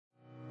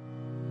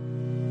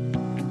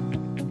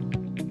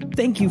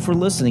Thank you for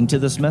listening to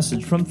this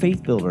message from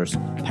Faith Builders.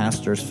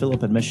 Pastors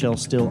Philip and Michelle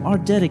Still are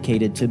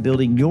dedicated to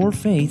building your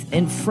faith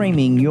and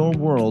framing your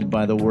world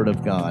by the Word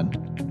of God.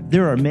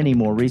 There are many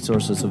more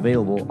resources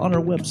available on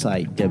our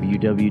website,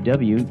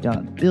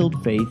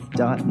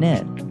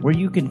 www.buildfaith.net, where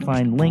you can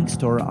find links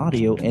to our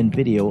audio and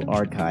video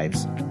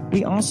archives.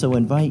 We also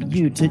invite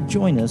you to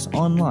join us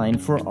online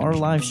for our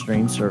live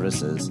stream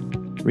services.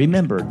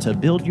 Remember to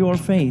build your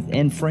faith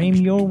and frame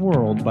your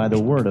world by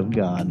the Word of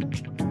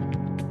God.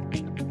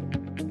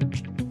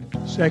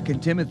 2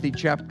 Timothy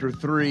chapter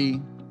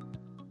 3,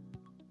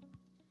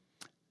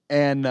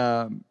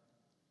 and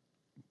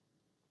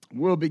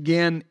we'll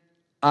begin.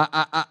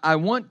 I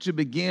want to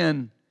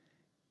begin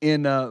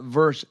in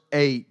verse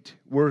 8.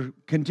 We're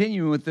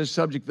continuing with this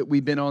subject that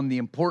we've been on, the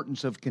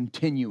importance of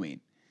continuing.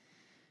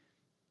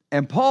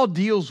 And Paul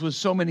deals with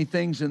so many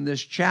things in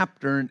this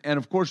chapter, and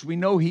of course we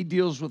know he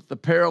deals with the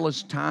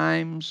perilous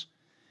times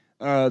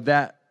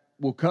that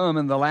will come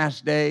in the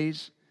last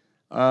days.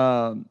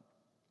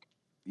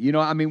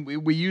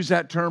 We use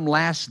that term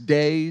last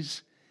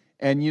days.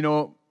 And,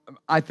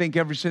 I think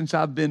ever since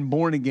I've been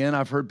born again,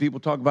 I've heard people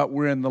talk about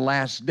we're in the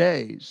last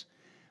days.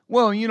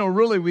 Well,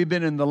 really we've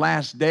been in the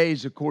last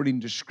days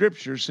according to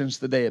Scripture since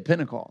the day of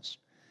Pentecost.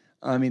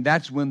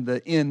 That's when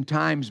the end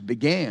times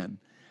began.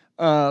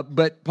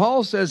 But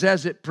Paul says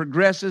as it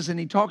progresses, and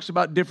he talks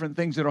about different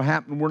things that will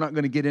happen. We're not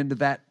going to get into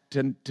that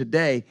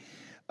today.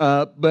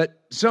 But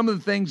some of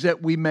the things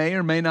that we may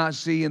or may not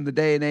see in the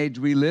day and age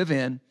we live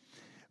in.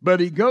 But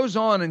he goes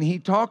on and he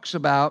talks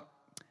about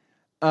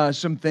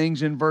some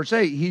things in verse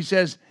 8. He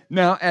says,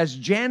 "Now as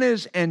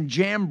Jannes and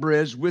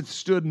Jambres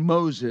withstood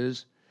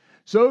Moses,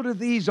 so do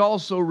these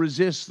also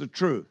resist the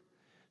truth."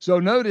 So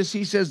notice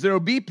he says there will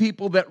be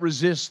people that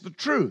resist the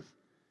truth.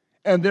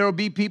 And there will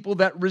be people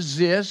that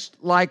resist,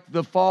 like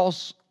the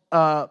false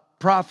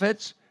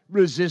prophets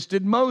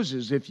resisted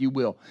Moses, if you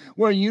will.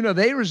 Well,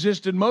 they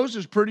resisted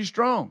Moses pretty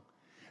strong.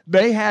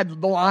 They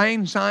had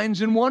lying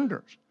signs and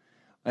wonders.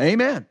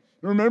 Amen.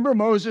 Remember,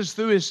 Moses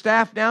threw his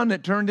staff down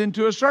that turned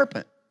into a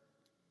serpent.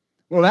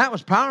 Well, that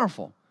was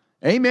powerful.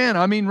 Amen.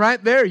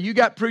 Right there, you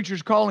got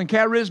preachers calling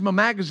Charisma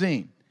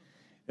Magazine.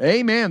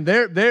 Amen.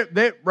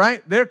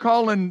 They're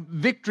calling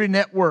Victory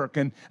Network,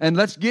 and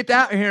let's get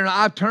out here.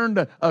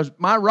 And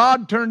my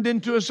rod turned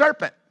into a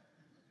serpent.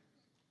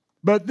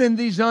 But then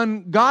these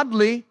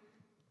ungodly,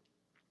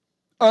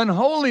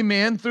 unholy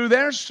men threw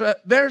their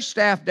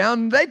staff down,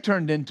 and they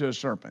turned into a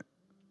serpent.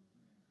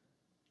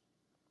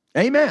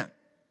 Amen.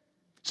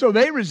 So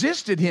they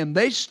resisted him.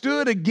 They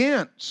stood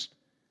against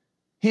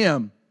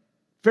him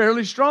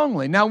fairly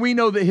strongly. Now we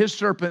know that his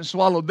serpents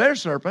swallowed their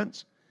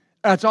serpents.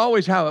 That's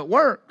always how it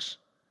works.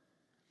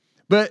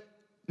 But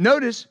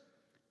notice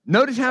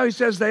how he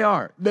says they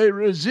are. They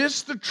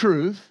resist the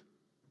truth,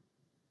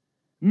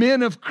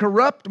 men of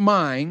corrupt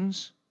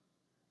minds,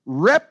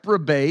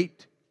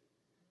 reprobate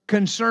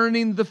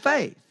concerning the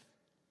faith.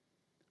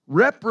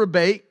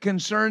 Reprobate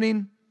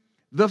concerning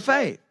the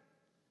faith.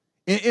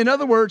 In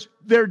other words,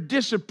 they're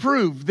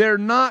disapproved. They're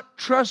not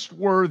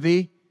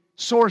trustworthy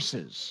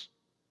sources.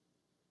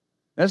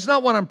 That's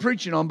not what I'm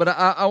preaching on, but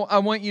I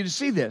want you to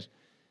see this.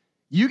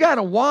 You got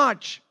to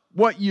watch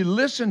what you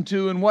listen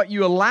to and what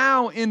you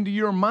allow into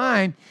your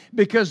mind,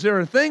 because there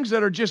are things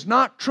that are just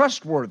not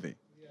trustworthy.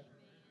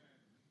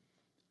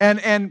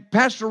 And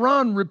Pastor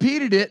Ron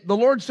repeated it. The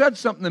Lord said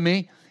something to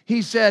me.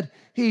 He said,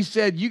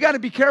 you got to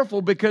be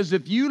careful, because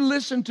if you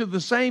listen to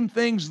the same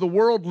things the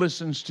world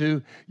listens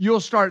to, you'll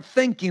start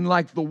thinking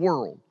like the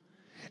world.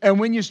 And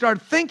when you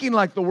start thinking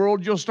like the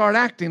world, you'll start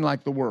acting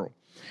like the world.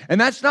 And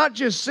that's not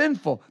just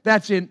sinful.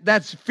 That's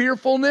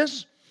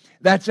fearfulness.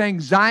 That's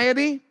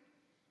anxiety.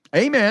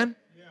 Amen.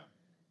 Yeah.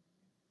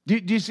 Do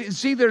you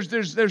see there's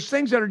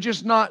things that are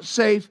just not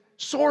safe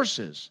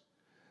sources.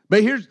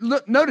 But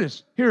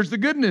notice, here's the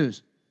good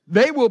news.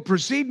 They will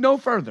proceed no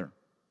further.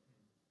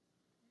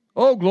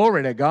 Oh,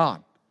 glory to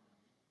God.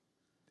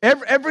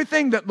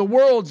 Everything that the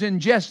world's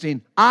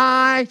ingesting,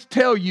 I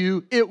tell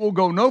you, it will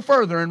go no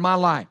further in my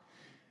life.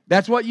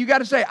 That's what you got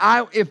to say.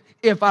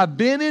 If I've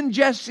been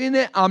ingesting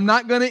it, I'm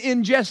not going to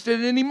ingest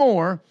it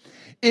anymore.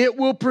 It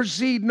will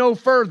proceed no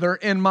further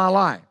in my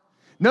life.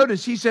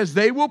 Notice he says,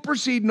 they will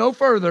proceed no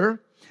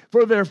further,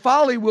 for their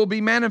folly will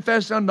be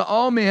manifest unto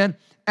all men,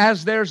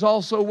 as theirs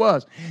also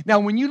was. Now,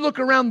 when you look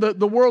around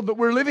the world that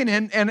we're living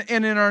in and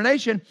in our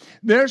nation,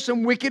 there's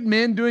some wicked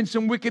men doing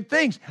some wicked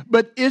things.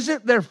 But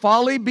isn't their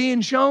folly being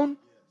shown?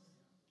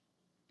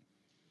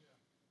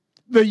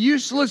 The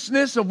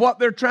uselessness of what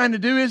they're trying to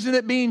do, isn't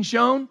it being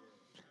shown?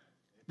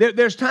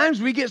 There's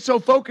times we get so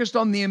focused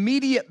on the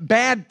immediate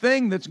bad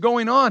thing that's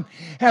going on.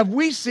 Have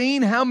we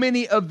seen how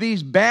many of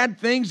these bad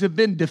things have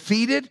been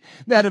defeated,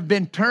 that have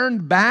been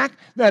turned back,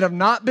 that have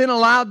not been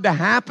allowed to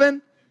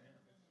happen?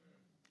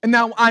 And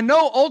now I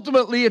know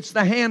ultimately it's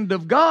the hand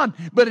of God,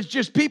 but it's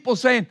just people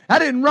saying,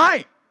 that isn't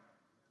right.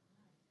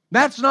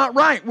 That's not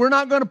right. We're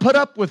not going to put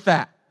up with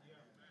that.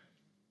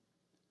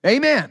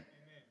 Amen.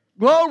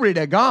 Glory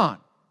to God.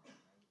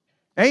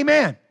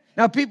 Amen.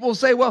 Now, people will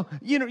say, well,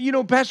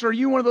 Pastor, are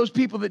you one of those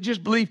people that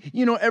just believe,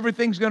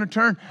 everything's going to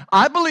turn?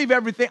 I believe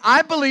everything.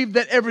 I believe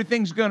that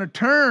everything's going to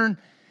turn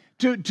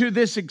to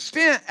this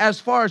extent as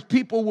far as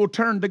people will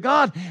turn to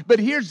God. But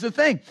here's the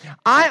thing.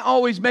 I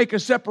always make a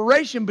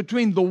separation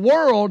between the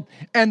world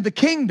and the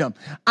kingdom.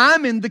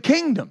 I'm in the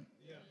kingdom.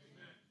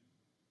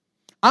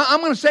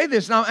 I'm going to say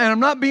this now, and I'm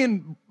not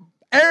being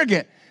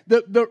arrogant.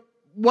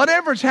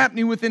 Whatever's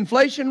happening with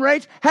inflation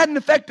rates hadn't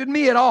affected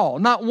me at all.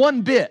 Not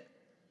one bit.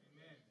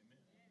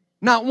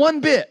 Not one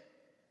bit.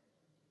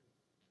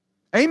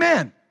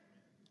 Amen.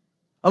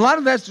 A lot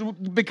of that's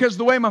because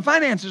the way my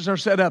finances are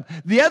set up.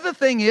 The other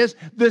thing is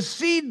the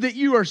seed that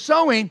you are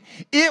sowing,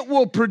 it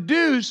will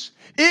produce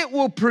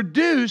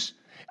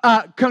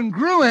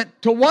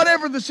congruent to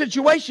whatever the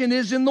situation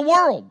is in the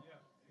world.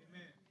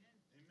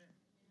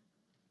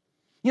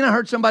 I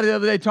heard somebody the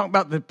other day talk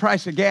about the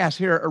price of gas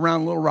here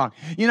around Little Rock.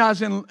 I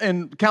was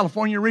in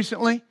California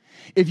recently.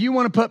 If you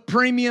want to put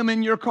premium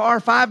in your car,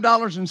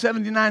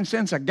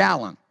 $5.79 a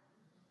gallon.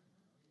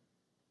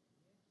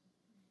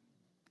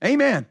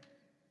 Amen.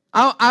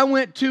 I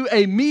went to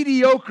a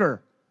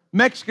mediocre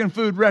Mexican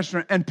food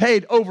restaurant and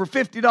paid over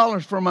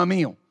 $50 for my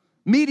meal.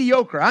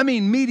 Mediocre. I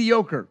mean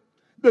mediocre.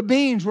 The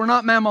beans were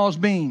not Mama's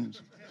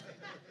beans.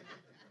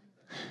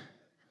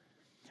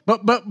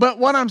 But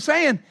what I'm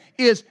saying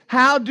is,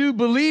 how do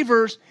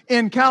believers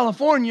in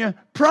California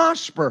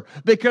prosper?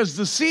 Because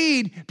the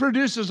seed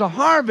produces a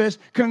harvest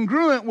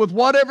congruent with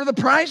whatever the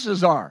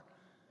prices are.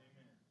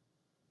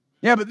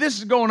 Yeah, but this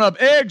is going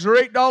up. Eggs are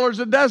 $8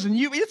 a dozen.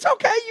 It's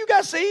okay. You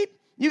got seed.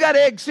 You got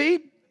egg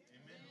seed.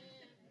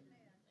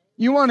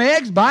 You want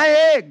eggs? Buy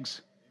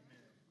eggs.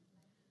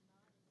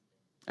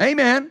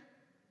 Amen.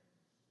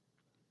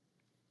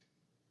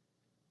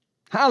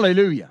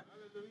 Hallelujah.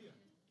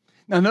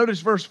 Now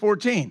notice verse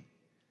 14.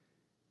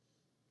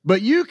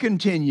 But you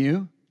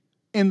continue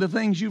in the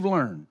things you've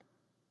learned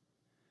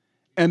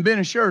and been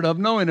assured of,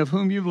 knowing of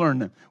whom you've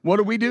learned them.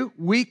 What do?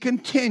 We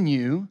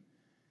continue.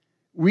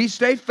 We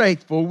stay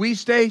faithful. We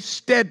stay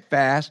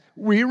steadfast.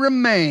 We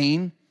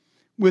remain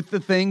with the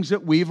things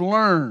that we've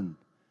learned.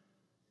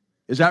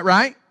 Is that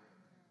right?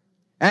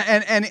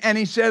 And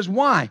he says,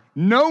 why?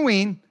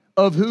 Knowing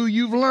of who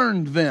you've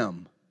learned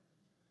them.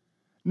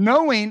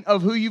 Knowing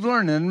of who you've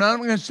learned them. And I'm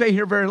not going to stay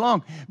here very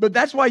long, but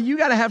that's why you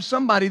got to have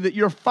somebody that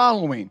you're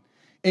following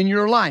in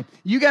your life.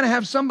 You got to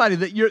have somebody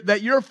that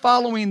you're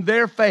following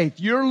their faith.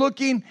 You're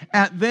looking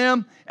at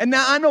them. And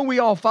now I know we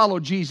all follow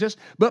Jesus,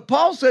 but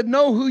Paul said,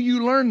 know who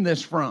you learned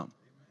this from.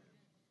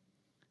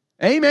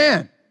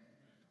 Amen.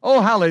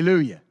 Oh,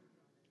 hallelujah.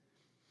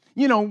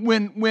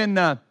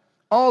 When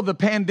all the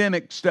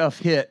pandemic stuff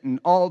hit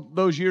and all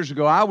those years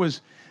ago, I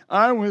was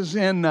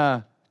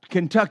in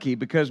Kentucky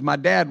because my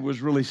dad was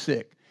really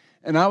sick.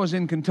 And I was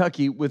in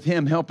Kentucky with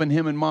him, helping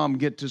him and Mom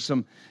get to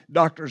some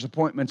doctor's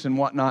appointments and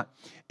whatnot.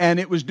 And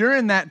it was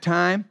during that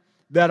time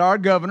that our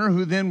governor,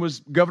 who then was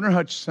Governor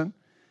Hutchinson,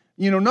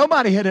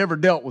 nobody had ever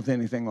dealt with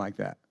anything like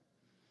that.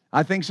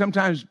 I think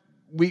sometimes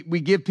we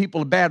give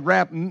people a bad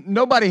rap.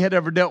 Nobody had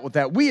ever dealt with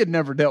that. We had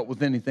never dealt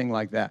with anything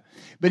like that.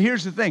 But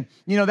here's the thing.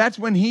 That's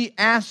when he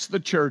asked the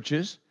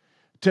churches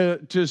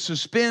to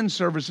suspend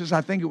services. I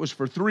think it was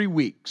for 3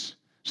 weeks,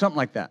 something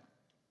like that.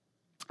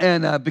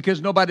 And because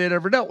nobody had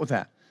ever dealt with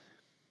that.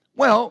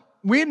 Well,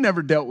 we had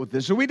never dealt with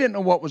this, so we didn't know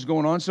what was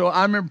going on. So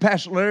I remember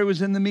Pastor Larry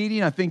was in the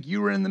meeting. I think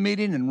you were in the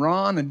meeting, and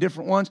Ron and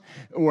different ones.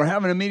 We're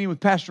having a meeting with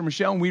Pastor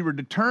Michelle, and we were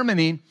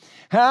determining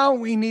how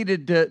we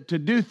needed to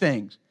do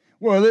things.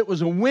 Well, it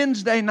was a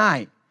Wednesday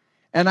night,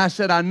 and I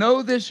said, I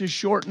know this is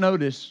short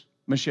notice,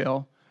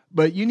 Michelle,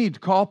 but you need to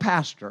call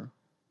Pastor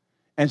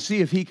and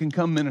see if he can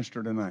come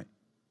minister tonight.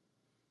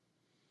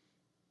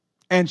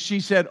 And she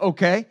said,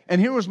 okay.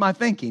 And here was my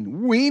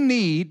thinking. We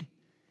need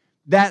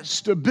that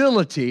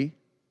stability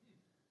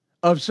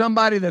of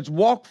somebody that's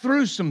walked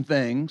through some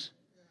things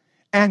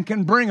and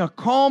can bring a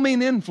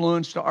calming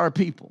influence to our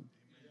people.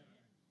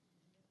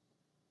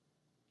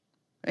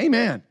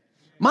 Amen.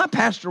 My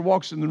pastor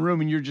walks in the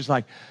room and you're just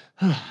like,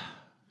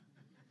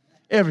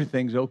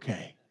 everything's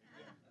okay.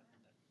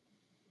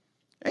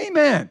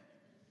 Amen.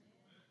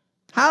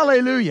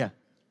 Hallelujah.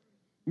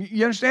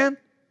 You understand?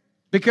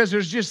 Because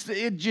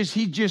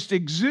he just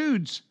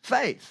exudes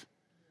faith.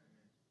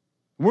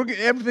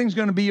 Everything's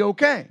going to be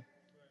okay.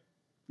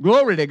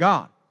 Glory to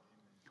God.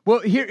 Well,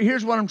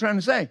 here's what I'm trying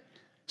to say.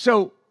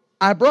 So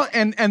I brought,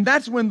 and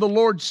that's when the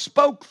Lord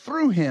spoke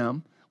through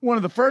him. One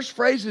of the first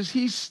phrases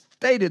he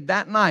stated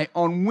that night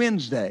on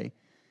Wednesday.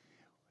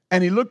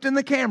 And he looked in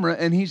the camera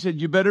and he said,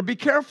 you better be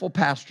careful,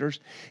 pastors.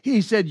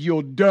 He said,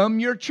 you'll dumb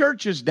your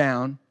churches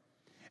down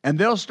and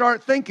they'll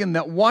start thinking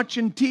that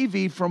watching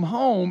TV from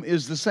home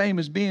is the same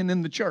as being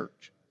in the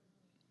church.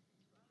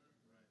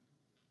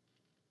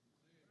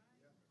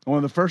 One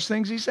of the first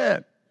things he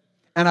said.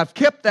 And I've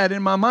kept that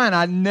in my mind.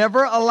 I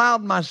never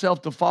allowed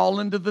myself to fall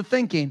into the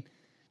thinking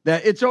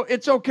that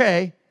it's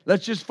okay.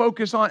 Let's just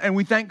focus on, and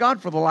we thank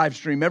God for the live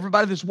stream.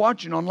 Everybody that's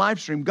watching on live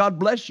stream, God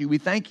bless you. We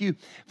thank you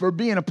for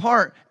being a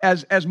part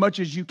as much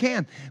as you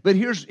can. But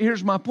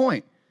here's my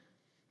point.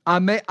 I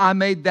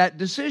made that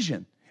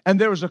decision. And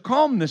there was a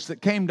calmness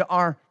that came to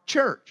our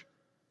church.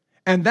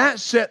 And that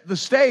set the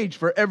stage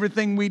for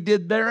everything we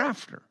did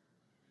thereafter.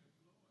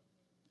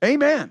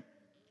 Amen.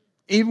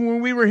 Even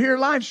when we were here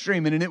live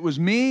streaming, and it was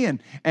me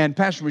and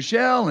Pastor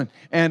Michelle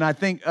and I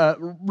think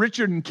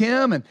Richard and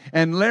Kim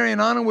and Larry and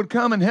Anna would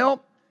come and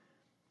help.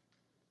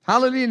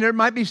 Hallelujah. And there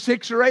might be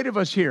 6 or 8 of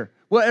us here.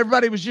 Well,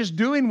 everybody was just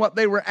doing what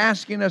they were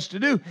asking us to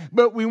do,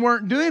 but we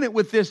weren't doing it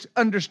with this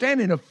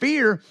understanding of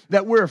fear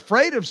that we're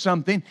afraid of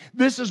something.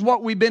 This is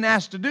what we've been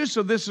asked to do,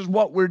 so this is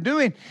what we're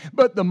doing.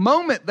 But the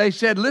moment they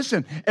said,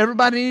 listen,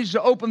 everybody needs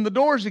to open the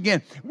doors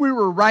again, we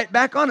were right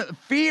back on it.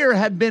 Fear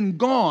had been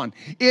gone.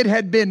 It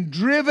had been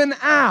driven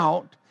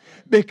out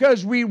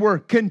because we were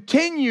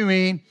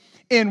continuing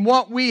in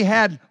what we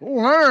had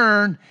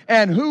learned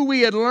and who we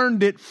had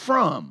learned it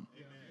from.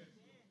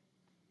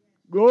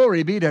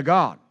 Glory be to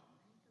God.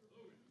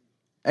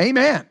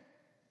 Amen.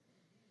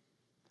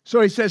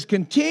 So he says,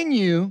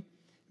 continue,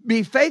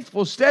 be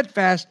faithful,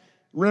 steadfast,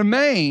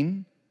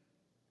 remain.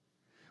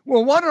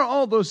 Well, what are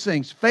all those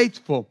things?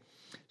 Faithful,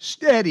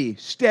 steady,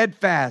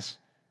 steadfast.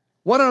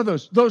 What are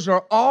those? Those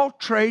are all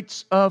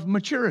traits of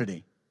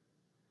maturity.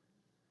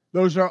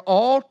 Those are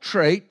all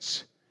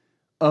traits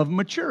of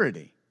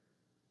maturity,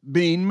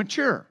 being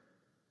mature.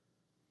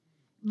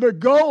 The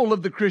goal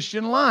of the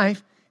Christian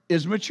life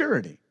is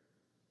maturity.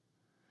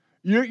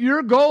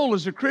 Your goal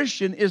as a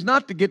Christian is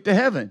not to get to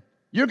heaven.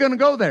 You're going to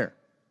go there.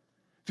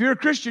 If you're a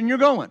Christian, you're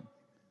going.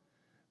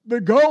 The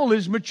goal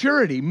is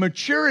maturity.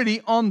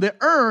 Maturity on the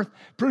earth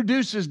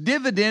produces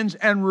dividends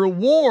and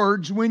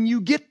rewards when you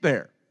get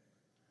there.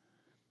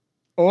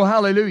 Oh,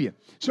 hallelujah.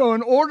 So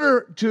in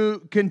order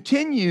to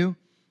continue,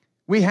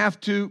 we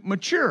have to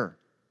mature.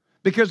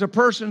 Because a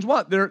person's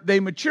what? They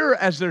mature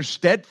as they're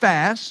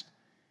steadfast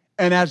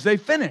and as they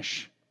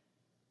finish.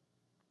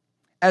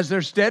 As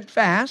they're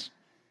steadfast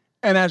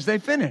and as they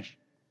finish.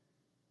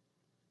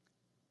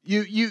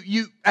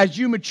 As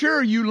you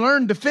mature, you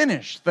learn to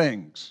finish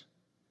things.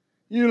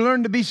 You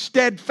learn to be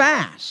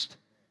steadfast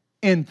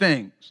in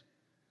things.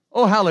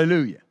 Oh,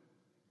 hallelujah.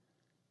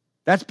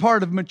 That's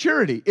part of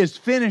maturity, is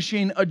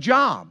finishing a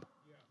job.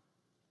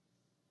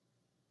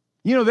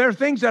 You know, there are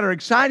things that are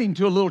exciting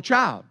to a little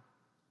child.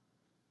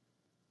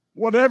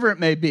 Whatever it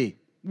may be.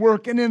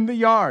 Working in the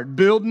yard,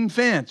 building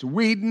fence,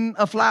 weeding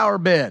a flower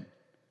bed.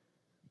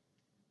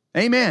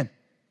 Amen.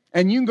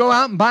 And you can go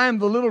out and buy them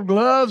the little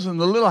gloves and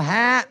the little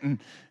hat, and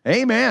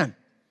amen.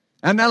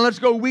 And now let's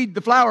go weed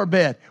the flower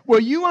bed. Well,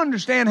 you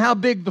understand how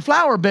big the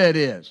flower bed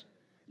is.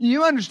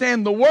 You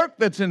understand the work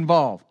that's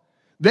involved.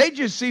 They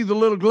just see the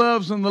little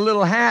gloves and the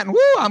little hat, and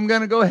whoo, I'm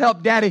going to go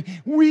help Daddy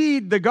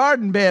weed the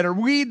garden bed or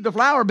weed the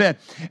flower bed.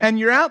 And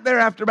you're out there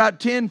after about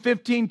 10,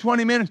 15,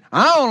 20 minutes.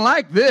 I don't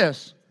like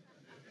this.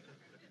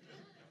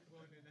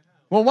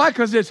 Well, why?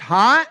 Because it's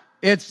hot.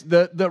 It's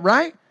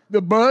right?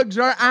 The bugs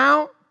are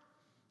out.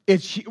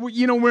 It's,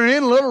 you know, we're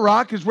in Little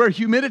Rock is where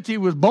humidity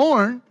was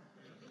born.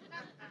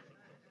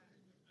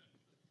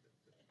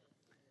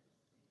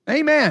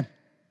 Amen.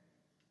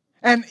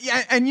 And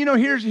you know,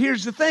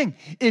 here's the thing.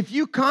 If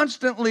you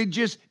constantly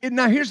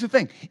now here's the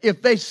thing.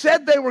 If they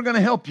said they were going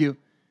to help you,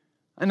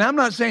 and I'm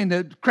not saying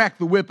to crack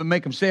the whip and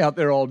make them stay out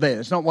there all day.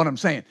 That's not what I'm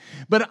saying.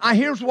 But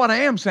here's what I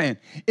am saying.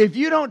 If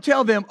you don't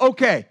tell them,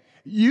 okay,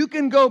 you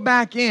can go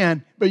back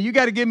in, but you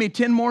got to give me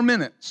 10 more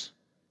minutes.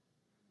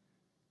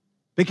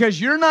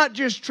 Because you're not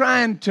just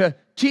trying to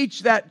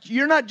teach that,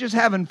 you're not just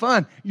having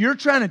fun. You're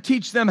trying to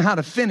teach them how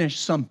to finish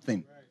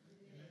something.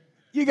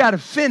 You got to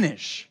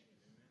finish.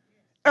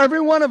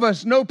 Every one of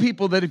us know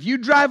people that if you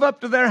drive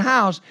up to their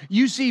house,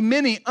 you see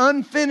many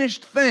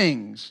unfinished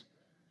things.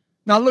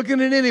 Not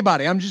looking at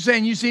anybody. I'm just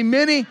saying you see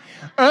many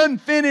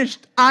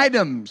unfinished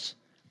items.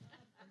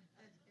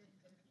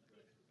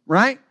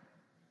 Right?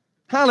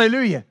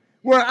 Hallelujah.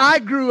 Where I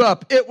grew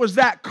up, it was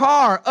that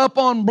car up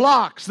on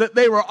blocks that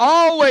they were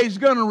always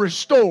going to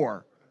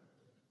restore.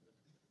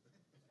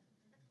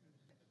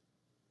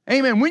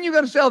 Amen. When are you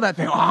going to sell that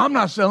thing? Oh, I'm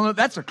not selling it.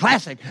 That's a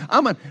classic.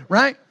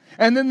 Right?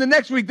 And then the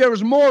next week there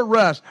was more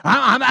rust.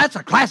 That's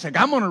a classic.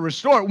 I'm going to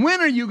restore it. When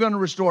are you going to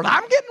restore it?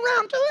 I'm getting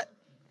around to it.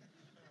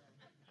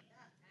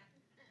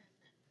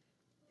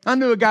 I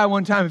knew a guy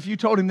one time, if you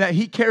told him that,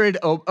 he carried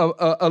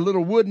a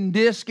little wooden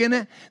disc in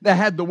it that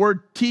had the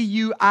word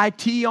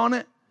TUIT on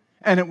it.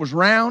 And it was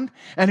round.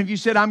 And if you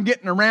said, I'm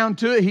getting around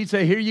to it, he'd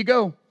say, here you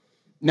go.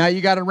 Now you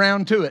got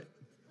around to it.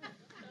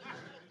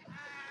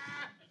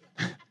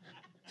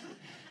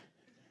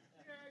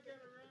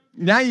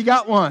 Now you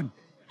got one.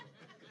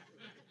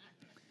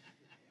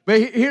 But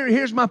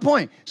here's my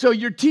point. So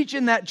you're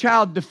teaching that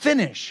child to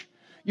finish.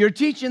 You're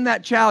teaching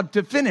that child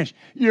to finish.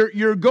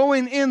 You're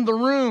going in the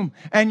room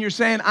and you're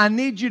saying, I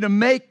need you to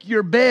make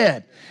your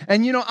bed.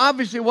 And you know,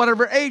 obviously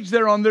whatever age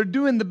they're on, they're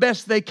doing the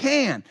best they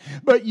can.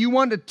 But you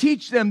want to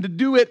teach them to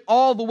do it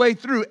all the way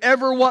through,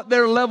 ever what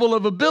their level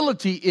of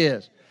ability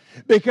is.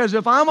 Because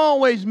if I'm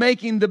always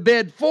making the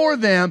bed for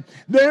them,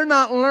 they're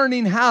not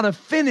learning how to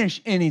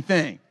finish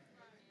anything.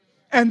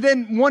 And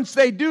then once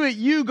they do it,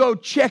 you go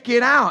check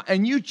it out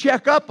and you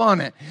check up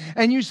on it.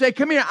 And you say,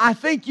 come here, I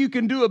think you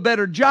can do a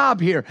better job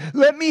here.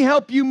 Let me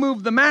help you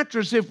move the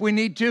mattress if we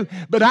need to.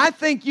 But I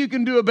think you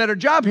can do a better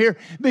job here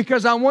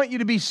because I want you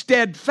to be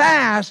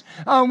steadfast.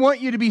 I want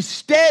you to be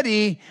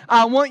steady.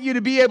 I want you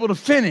to be able to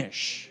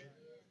finish.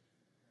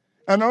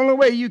 And the only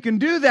way you can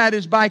do that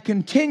is by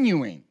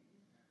continuing.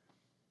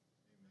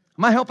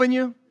 Am I helping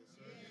you?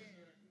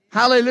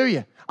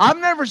 Hallelujah. I've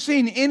never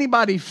seen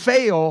anybody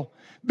fail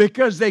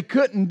because they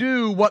couldn't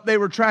do what they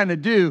were trying to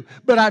do,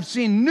 but I've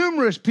seen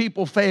numerous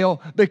people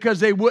fail because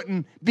they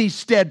wouldn't be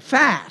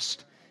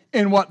steadfast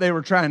in what they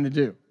were trying to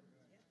do.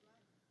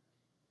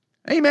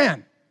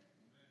 Amen.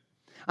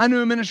 I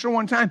knew a minister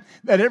one time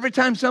that every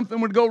time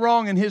something would go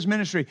wrong in his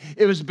ministry,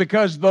 it was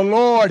because the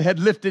Lord had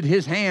lifted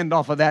his hand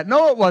off of that.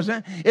 No, it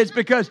wasn't. It's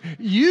because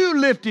you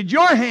lifted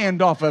your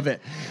hand off of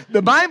it.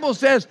 The Bible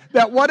says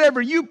that whatever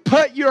you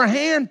put your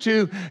hand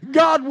to,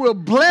 God will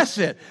bless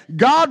it.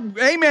 God,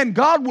 amen,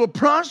 God will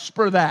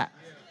prosper that.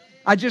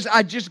 I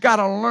just got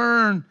to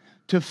learn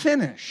to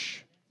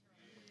finish.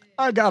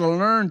 I got to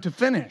learn to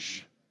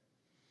finish.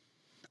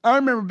 I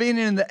remember being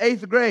in the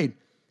 8th grade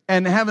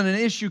and having an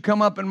issue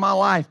come up in my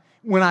life.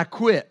 When I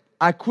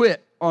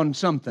quit on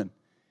something.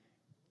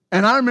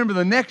 And I remember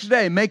the next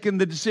day making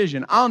the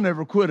decision, I'll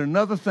never quit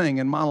another thing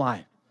in my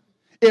life.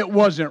 It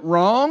wasn't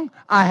wrong.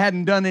 I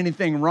hadn't done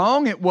anything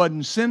wrong. It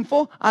wasn't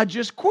sinful. I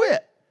just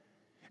quit.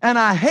 And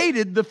I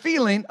hated the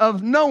feeling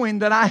of knowing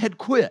that I had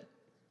quit.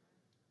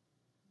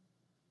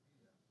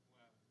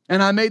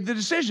 And I made the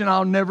decision,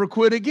 I'll never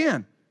quit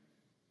again.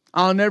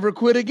 I'll never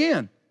quit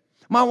again.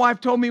 My wife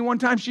told me one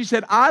time, she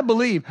said, I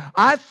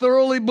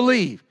thoroughly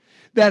believe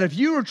that if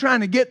you were trying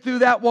to get through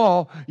that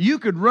wall, you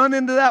could run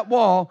into that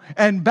wall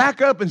and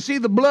back up and see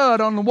the blood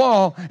on the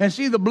wall and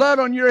see the blood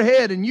on your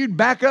head, and you'd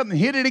back up and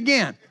hit it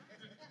again.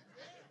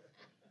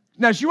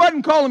 Now, she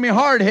wasn't calling me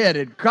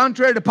hard-headed,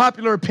 contrary to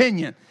popular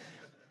opinion.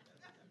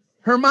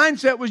 Her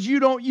mindset was, you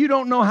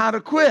don't know how to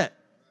quit.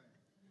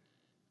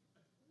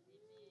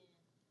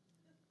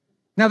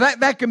 Now,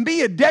 that can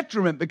be a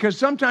detriment because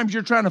sometimes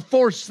you're trying to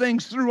force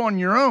things through on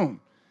your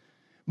own.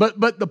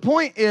 But the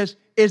point is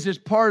it's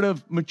part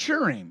of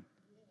maturing.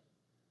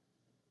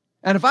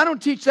 And if I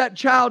don't teach that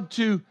child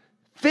to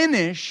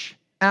finish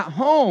at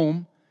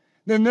home,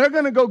 then they're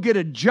going to go get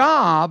a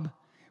job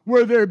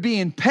where they're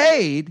being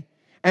paid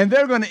and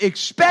they're going to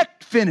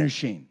expect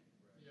finishing.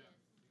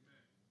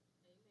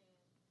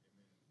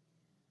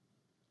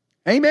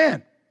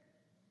 Amen.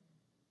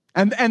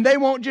 And they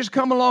won't just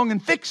come along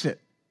and fix it.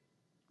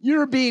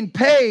 You're being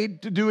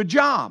paid to do a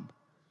job.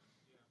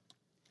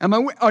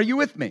 Are you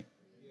with me?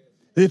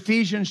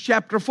 Ephesians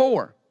chapter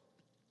 4.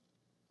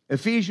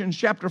 Ephesians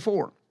chapter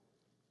 4.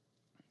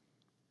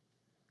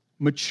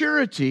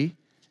 Maturity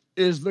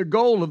is the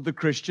goal of the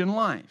Christian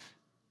life.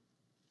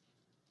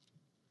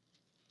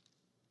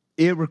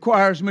 It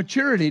requires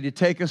maturity to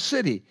take a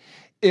city.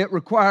 It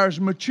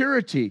requires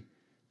maturity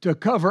to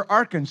cover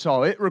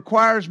Arkansas. It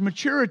requires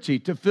maturity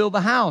to fill the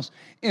house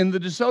in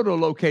the DeSoto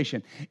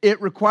location. It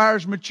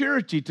requires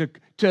maturity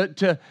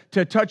to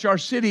touch our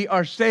city,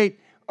 our state,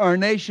 our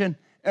nation,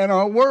 and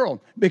our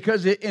world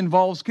because it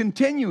involves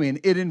continuing.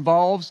 It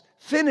involves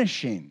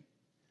finishing.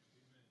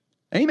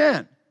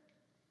 Amen.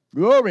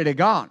 Glory to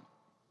God.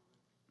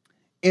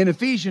 In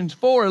Ephesians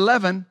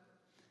 4:11,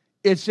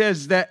 it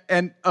says that,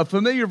 and a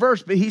familiar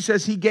verse, but he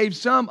says he gave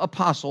some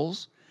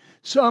apostles,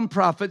 some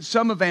prophets,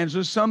 some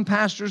evangelists, some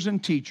pastors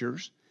and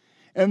teachers.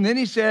 And then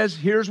he says,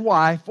 here's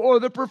why: for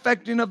the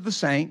perfecting of the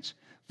saints,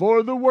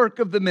 for the work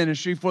of the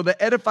ministry, for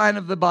the edifying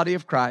of the body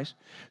of Christ.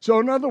 So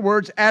in other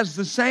words, as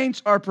the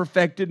saints are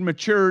perfected,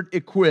 matured,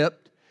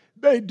 equipped,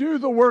 they do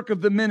the work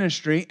of the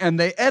ministry and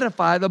they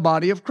edify the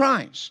body of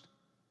Christ.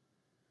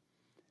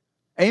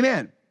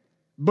 Amen.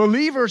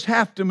 Believers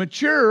have to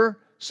mature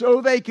so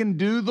they can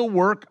do the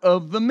work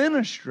of the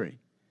ministry,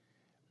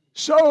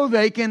 so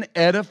they can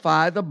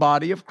edify the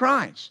body of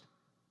Christ.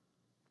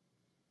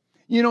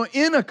 You know,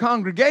 in a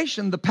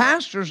congregation, the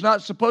pastor's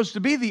not supposed to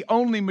be the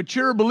only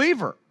mature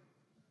believer.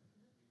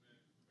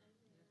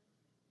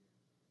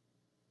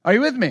 Are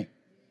you with me?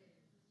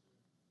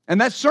 And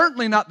that's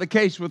certainly not the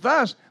case with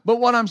us, but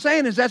what I'm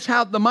saying is that's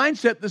how the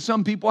mindset that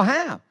some people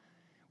have.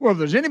 Well, if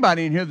there's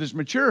anybody in here that's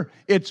mature,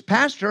 it's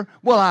pastor.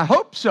 Well, I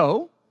hope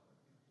so.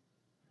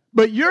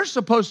 But you're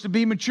supposed to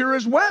be mature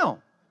as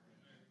well.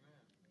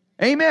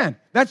 Amen.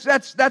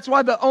 That's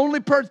why the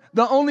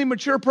only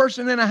mature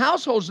person in a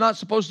household is not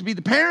supposed to be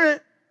the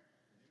parent.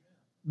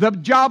 The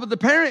job of the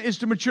parent is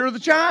to mature the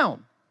child.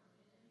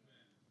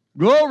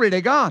 Glory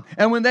to God.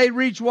 And when they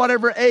reach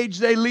whatever age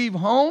they leave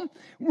home,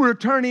 we're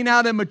turning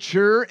out a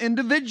mature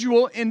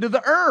individual into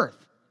the earth.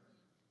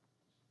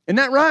 Isn't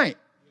that right?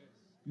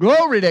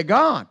 Glory to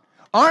God.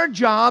 Our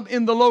job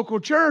in the local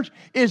church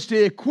is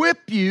to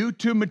equip you,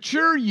 to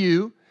mature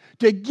you,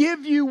 to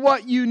give you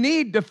what you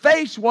need to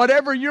face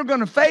whatever you're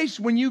going to face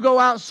when you go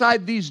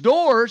outside these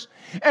doors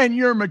and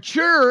you're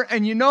mature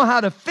and you know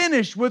how to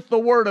finish with the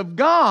Word of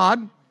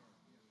God.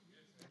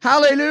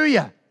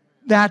 Hallelujah.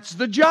 That's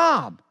the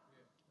job.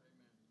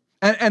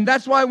 And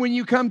that's why when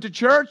you come to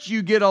church,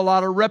 you get a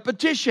lot of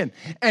repetition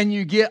and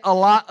you get a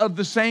lot of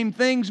the same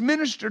things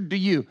ministered to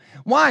you.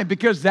 Why?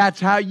 Because that's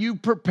how you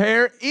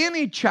prepare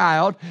any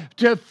child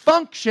to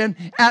function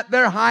at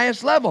their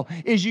highest level.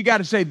 Is you got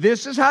to say,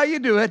 this is how you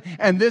do it,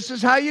 and this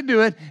is how you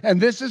do it, and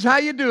this is how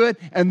you do it,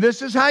 and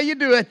this is how you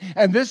do it,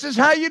 and this is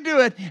how you do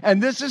it,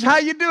 and this is how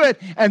you do it,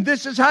 and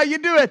this is how you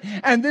do it.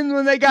 And then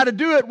when they got to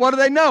do it, what do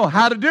they know?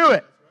 How to do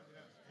it.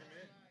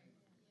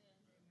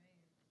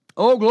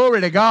 Oh,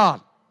 glory to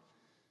God.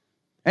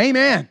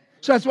 Amen.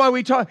 So that's why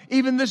we talk,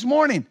 even this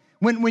morning,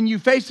 when you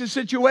face a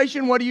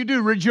situation, what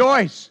do?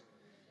 Rejoice.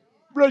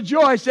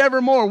 Rejoice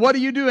evermore. What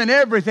do you do in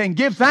everything?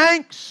 Give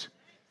thanks.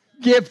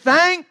 Give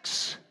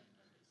thanks.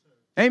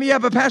 Amy, yeah,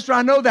 but Pastor,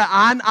 I know that.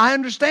 I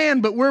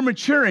understand, but we're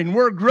maturing.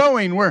 We're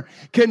growing. We're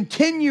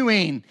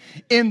continuing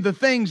in the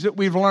things that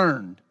we've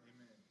learned.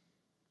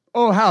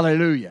 Oh,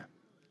 hallelujah.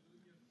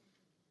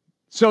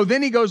 So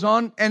then he goes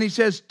on and he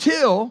says,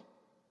 till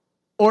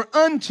or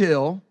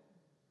until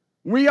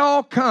we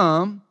all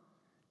come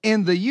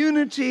in the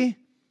unity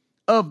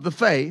of the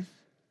faith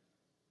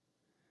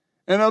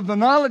and of the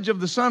knowledge of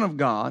the Son of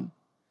God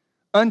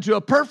unto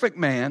a perfect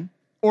man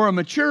or a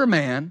mature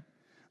man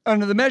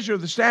unto the measure of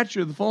the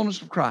stature of the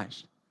fullness of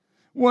Christ.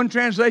 One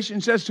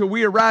translation says till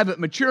we arrive at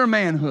mature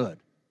manhood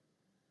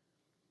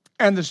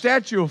and the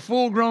stature of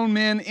full-grown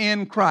men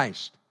in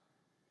Christ.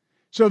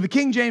 So the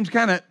King James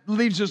kind of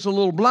leaves us a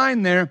little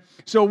blind there.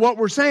 So what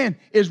we're saying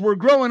is we're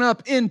growing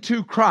up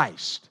into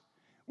Christ.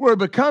 We're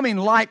becoming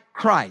like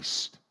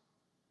Christ.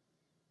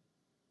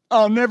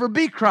 I'll never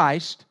be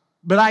Christ,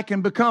 but I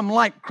can become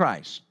like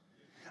Christ.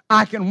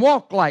 I can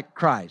walk like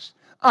Christ.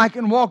 I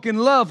can walk in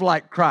love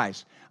like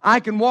Christ. I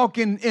can walk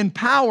in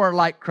power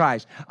like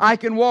Christ. I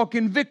can walk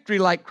in victory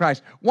like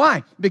Christ.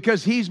 Why?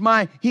 Because He's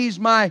my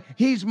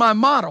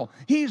model.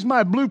 He's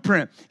my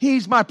blueprint.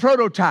 He's my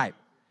prototype.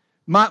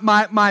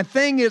 My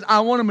thing is I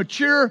want to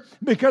mature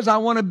because I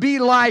want to be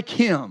like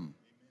Him.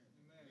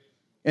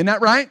 Isn't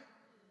that right?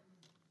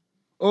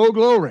 Oh,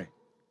 glory.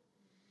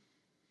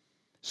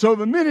 So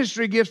the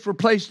ministry gifts were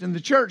placed in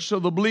the church so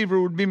the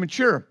believer would be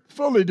mature,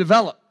 fully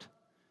developed.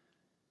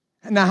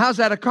 And now how's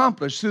that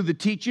accomplished? Through the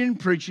teaching and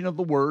preaching of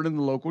the word in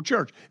the local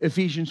church.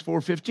 Ephesians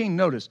 4:15,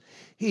 notice.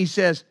 He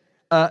says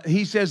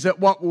that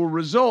what will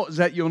result is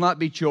that you'll not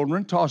be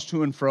children, tossed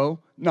to and fro,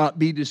 not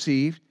be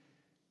deceived,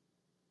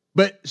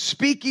 but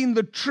speaking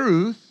the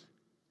truth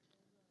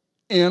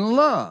in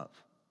love.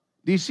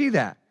 Do you see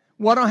that?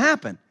 What'll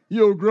happen?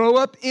 You'll grow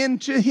up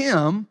into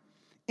Him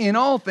in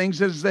all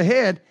things as the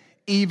head,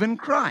 even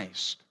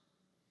Christ.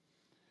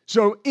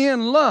 So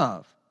in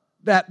love,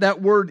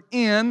 that word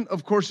in,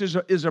 of course,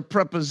 is a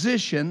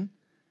preposition,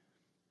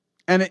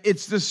 and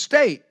it's the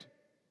state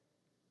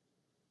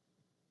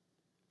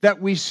that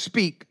we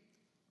speak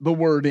the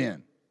word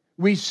in.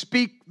 We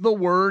speak the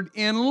word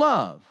in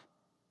love.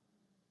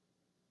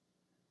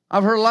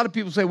 I've heard a lot of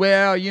people say,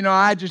 well,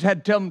 I just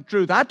had to tell them the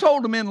truth. I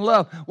told them in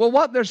love. Well,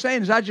 what they're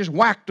saying is I just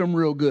whacked them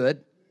real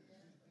good.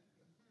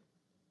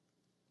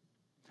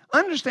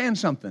 Understand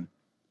something.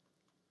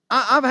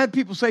 I've had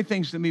people say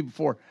things to me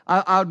before.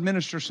 I'll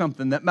minister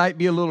something that might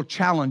be a little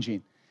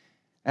challenging.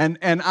 And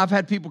I've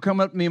had people come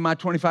up to me in my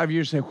 25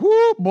 years and say,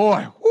 whoo,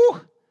 boy,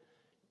 whoo.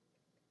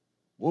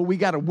 Well, we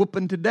got a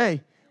whooping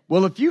today.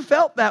 Well, if you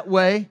felt that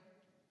way,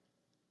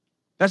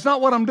 that's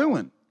not what I'm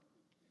doing.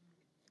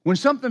 When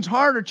something's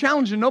hard or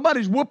challenging,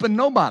 nobody's whooping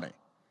nobody.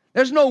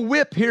 There's no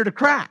whip here to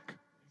crack.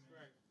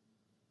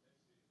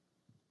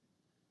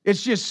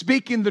 It's just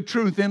speaking the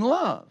truth in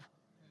love.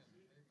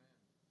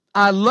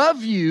 I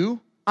love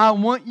you. I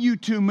want you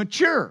to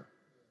mature.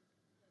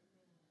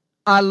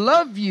 I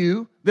love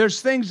you.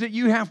 There's things that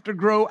you have to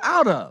grow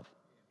out of.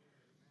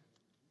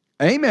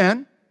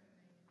 Amen.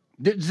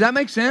 Does that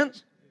make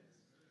sense?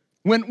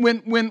 When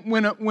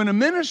a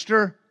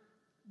minister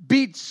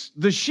beats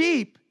the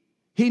sheep,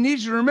 he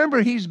needs to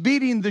remember he's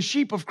beating the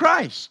sheep of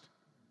Christ.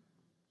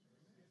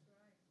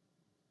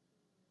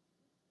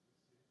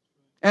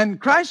 And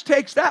Christ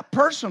takes that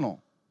personal.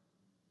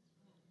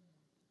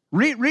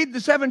 Read the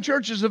 7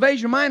 churches of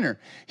Asia Minor.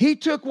 He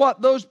took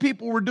what those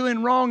people were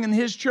doing wrong in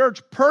his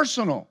church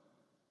personal.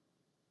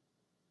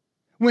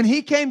 When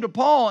he came to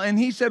Paul and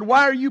he said,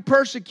 why are you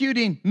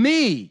persecuting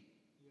me?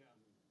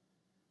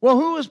 Well,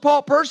 who was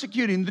Paul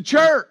persecuting? The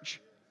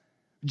church.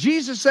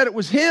 Jesus said it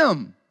was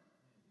him.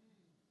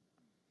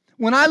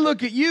 When I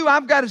look at you,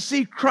 I've got to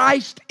see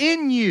Christ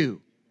in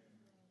you.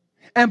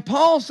 And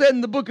Paul said in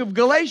the book of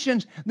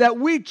Galatians that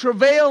we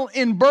travail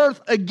in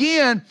birth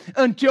again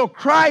until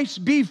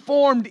Christ be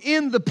formed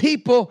in the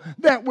people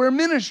that we're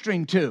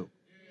ministering to.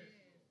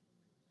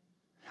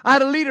 I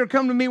had a leader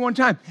come to me one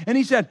time and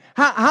he said,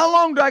 how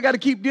long do I got to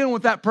keep dealing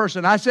with that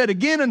person? I said,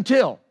 again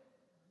until.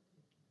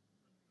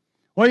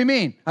 What do you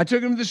mean? I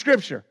took him to the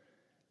scripture.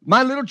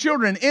 My little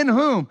children in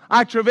whom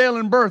I travail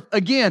in birth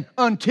again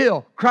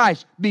until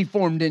Christ be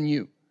formed in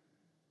you.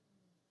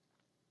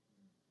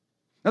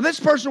 Now,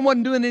 this person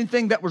wasn't doing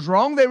anything that was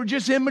wrong. They were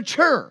just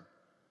immature.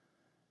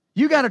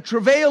 You got to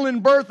travail in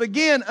birth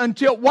again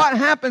until what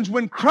happens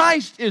when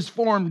Christ is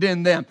formed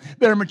in them?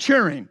 They're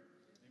maturing.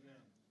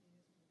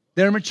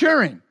 They're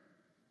maturing.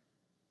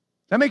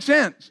 That makes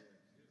sense.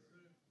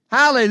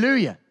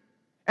 Hallelujah.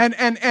 And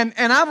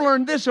I've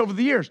learned this over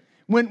the years.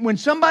 When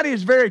somebody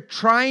is very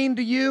trying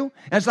to you,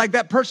 and it's like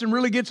that person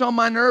really gets on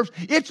my nerves,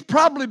 it's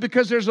probably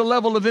because there's a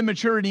level of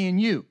immaturity in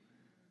you.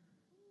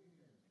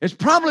 It's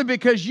probably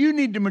because you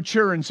need to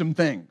mature in some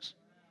things.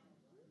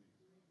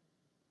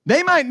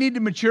 They might need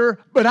to mature,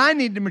 but I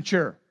need to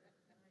mature.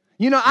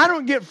 You know, I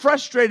don't get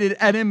frustrated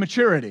at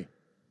immaturity.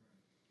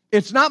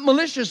 It's not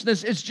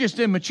maliciousness, it's just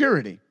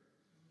immaturity.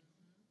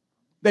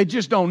 They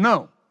just don't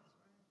know.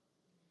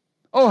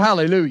 Oh,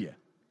 hallelujah.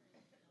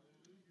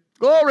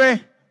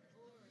 Glory.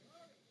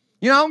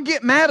 You know, I don't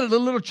get mad at a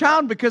little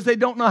child because they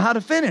don't know how to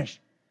finish.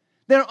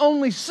 They're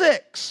only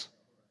 6.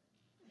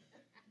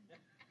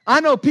 I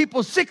know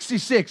people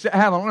 66 that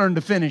haven't learned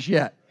to finish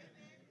yet.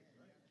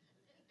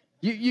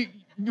 You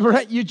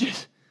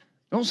just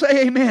don't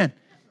say amen.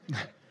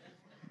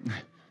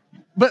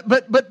 But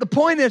the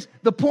point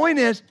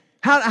is,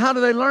 how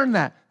do they learn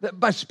that?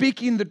 By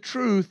speaking the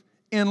truth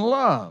in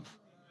love.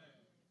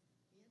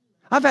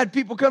 I've had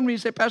people come to me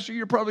and say, Pastor,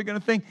 you're probably going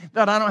to think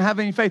that I don't have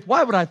any faith.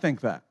 Why would I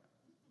think that?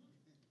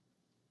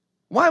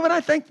 Why would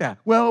I think that?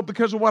 Well,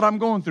 because of what I'm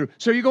going through.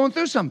 So you're going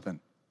through something.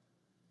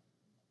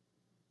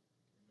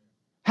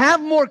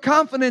 Have more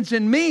confidence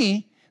in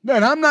me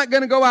that I'm not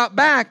going to go out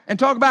back and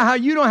talk about how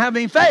you don't have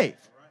any faith.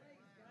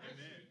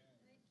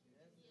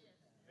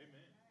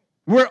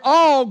 We're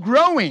all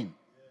growing.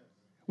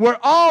 We're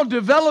all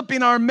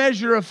developing our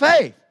measure of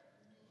faith.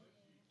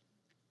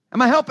 Am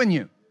I helping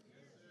you?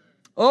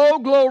 Oh,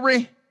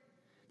 glory.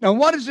 Now,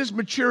 what does this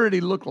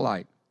maturity look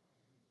like?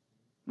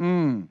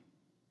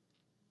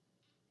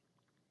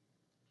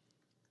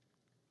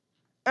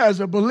 As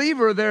a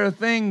believer, there are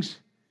things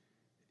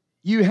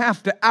you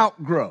have to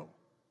outgrow.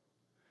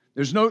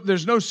 There's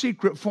no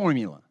secret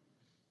formula.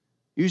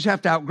 You just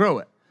have to outgrow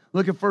it.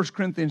 Look at 1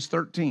 Corinthians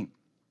 13.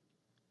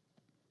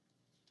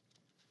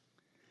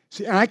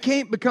 See, I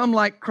can't become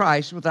like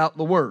Christ without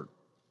the Word.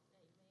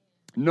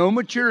 No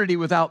maturity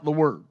without the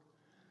Word.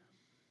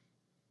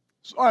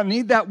 So I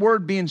need that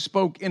Word being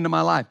spoke into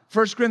my life.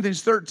 1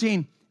 Corinthians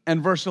 13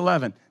 and verse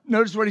 11.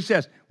 Notice what he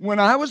says. When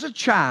I was a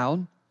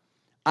child,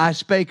 I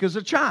spake as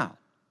a child.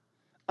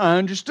 I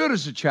understood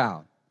as a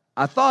child.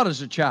 I thought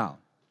as a child.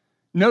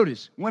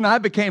 Notice, when I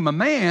became a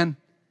man,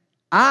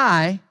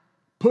 I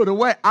put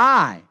away.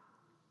 I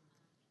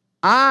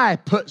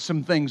put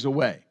some things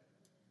away.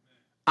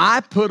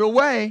 I put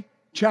away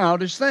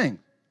childish things.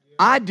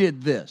 I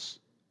did this.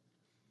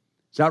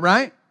 Is that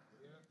right?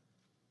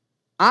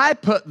 I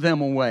put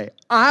them away.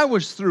 I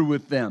was through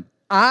with them.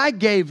 I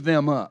gave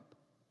them up.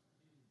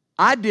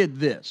 I did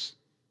this.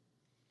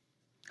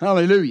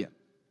 Hallelujah.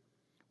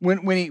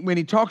 When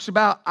he talks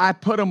about I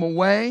put them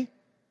away,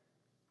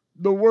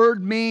 the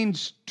word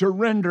means to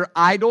render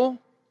idle,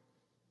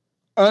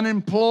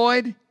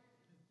 unemployed,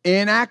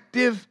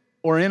 inactive,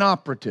 or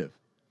inoperative.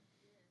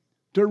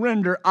 To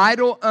render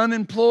idle,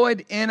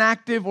 unemployed,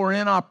 inactive, or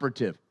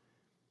inoperative.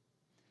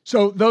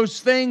 So those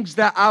things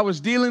that I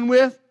was dealing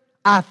with,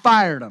 I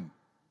fired them.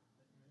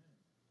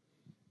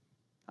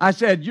 I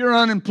said, you're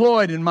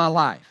unemployed in my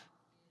life.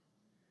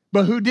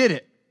 But who did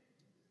it?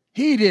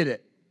 He did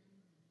it.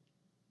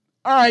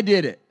 I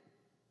did it.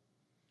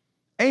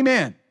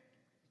 Amen.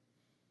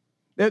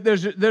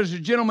 There's a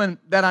gentleman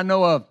that I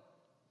know of,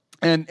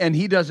 and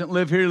he doesn't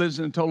live here. He lives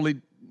in a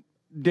totally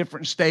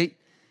different state.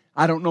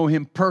 I don't know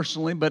him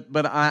personally, but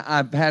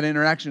I've had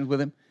interactions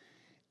with him.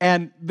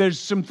 And there's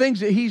some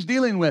things that he's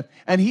dealing with,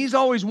 and he's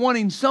always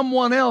wanting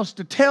someone else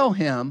to tell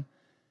him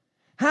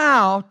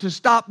how to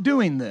stop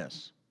doing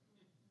this.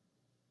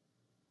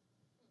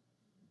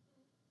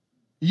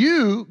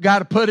 You got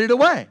to put it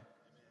away.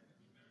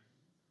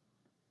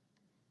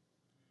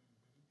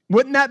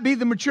 Wouldn't that be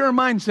the mature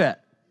mindset?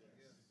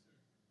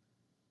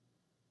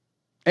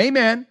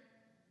 Amen.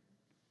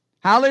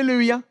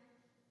 Hallelujah.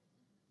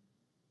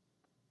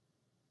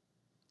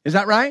 Is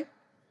that right?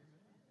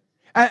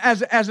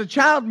 As a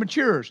child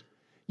matures,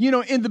 you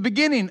know, in the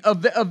beginning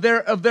of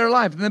their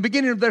life, in the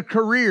beginning of their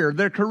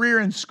career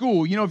in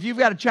school, you know, if you've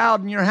got a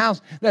child in your house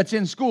that's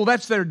in school,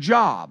 that's their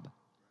job.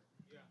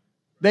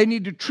 They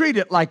need to treat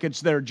it like it's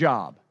their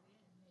job.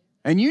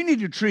 And you need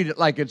to treat it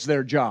like it's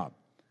their job.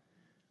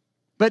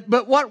 But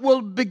what will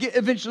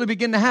eventually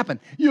begin to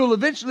happen? You'll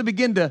eventually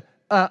begin to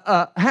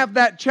have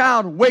that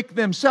child wake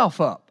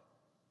themselves up.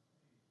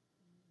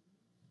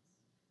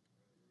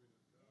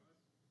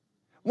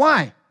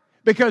 Why?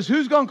 Because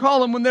who's going to call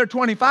them when they're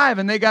 25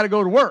 and they got to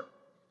go to work?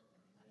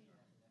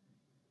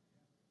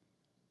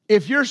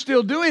 If you're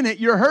still doing it,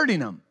 you're hurting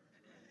them.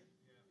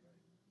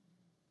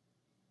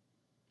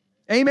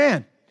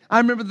 Amen. I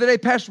remember the day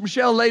Pastor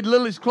Michelle laid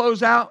Lily's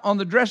clothes out on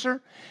the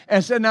dresser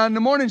and said, now in the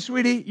morning,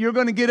 sweetie, you're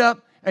going to get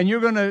up and you're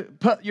going to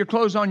put your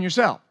clothes on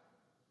yourself.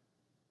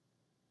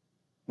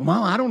 Well,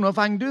 Mom, I don't know if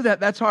I can do that.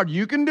 That's hard.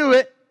 You can do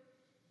it.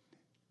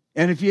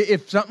 And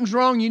if something's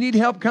wrong, you need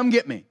help, come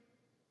get me.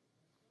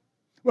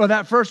 Well,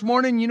 that first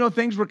morning, you know,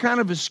 things were kind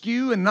of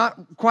askew and not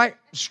quite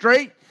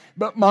straight,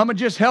 but Mama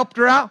just helped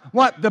her out.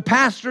 What? The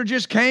pastor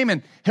just came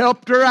and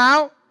helped her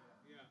out?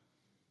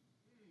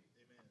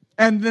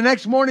 And the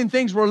next morning,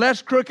 things were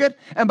less crooked.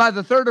 And by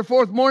the third or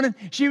fourth morning,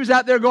 she was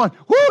out there going,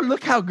 whoo,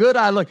 look how good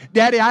I look.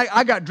 Daddy,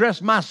 I got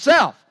dressed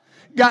myself.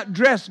 Got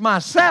dressed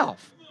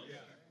myself.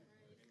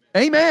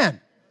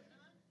 Amen.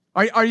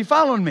 Are you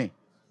following me?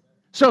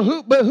 So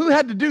who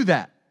had to do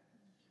that?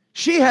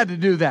 She had to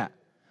do that.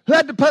 Who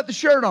had to put the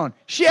shirt on?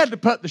 She had to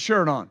put the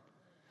shirt on.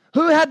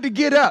 Who had to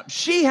get up?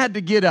 She had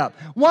to get up.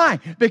 Why?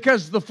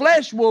 Because the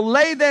flesh will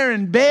lay there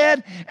in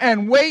bed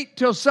and wait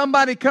till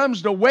somebody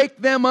comes to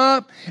wake them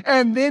up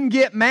and then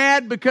get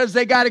mad because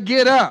they got to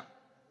get up.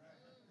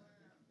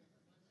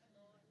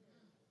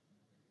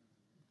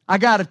 I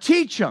got to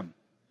teach them.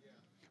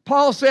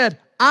 Paul said,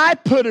 I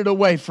put it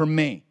away from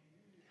me.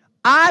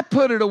 I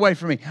put it away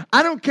from me.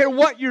 I don't care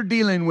what you're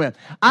dealing with.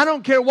 I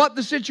don't care what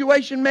the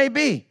situation may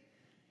be.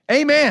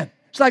 Amen.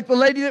 It's like the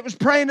lady that was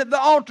praying at the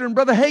altar in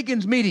Brother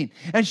Hagin's meeting.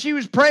 And she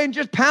was praying,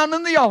 just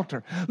pounding the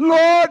altar.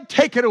 Lord,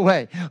 take it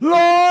away.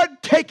 Lord,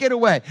 take it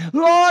away.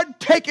 Lord,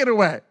 take it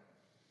away.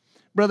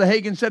 Brother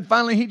Hagin said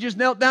finally he just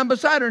knelt down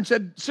beside her and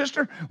said,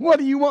 sister, what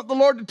do you want the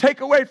Lord to take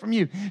away from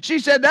you? She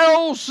said, that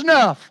old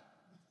snuff.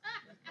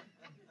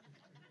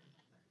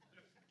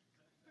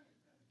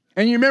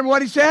 And you remember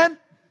what he said?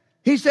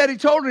 He said he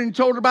told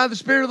her by the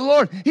Spirit of the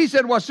Lord. He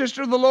said, well,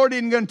 sister, the Lord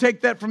isn't going to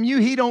take that from you.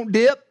 He don't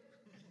dip.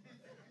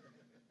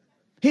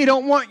 He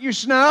don't want your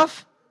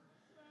snuff.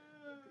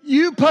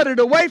 You put it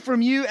away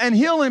from you, and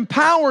He'll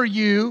empower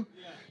you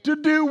to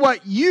do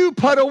what you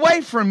put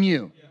away from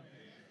you.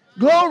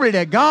 Glory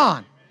to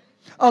God.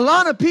 A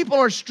lot of people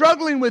are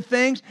struggling with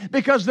things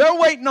because they're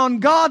waiting on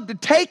God to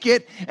take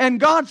it, and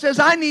God says,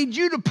 I need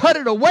you to put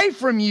it away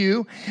from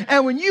you,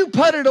 and when you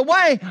put it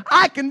away,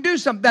 I can do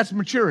something. That's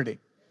maturity.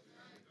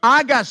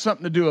 I got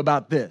something to do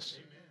about this.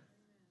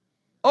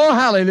 Oh,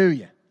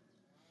 hallelujah.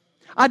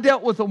 I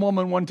dealt with a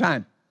woman one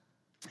time.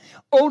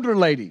 Older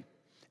lady,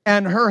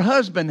 and her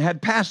husband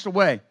had passed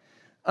away.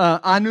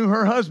 I knew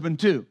her husband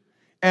too,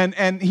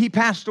 and he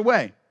passed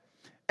away.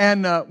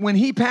 And when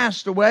he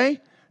passed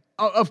away,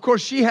 of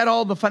course, she had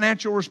all the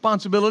financial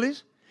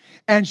responsibilities,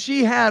 and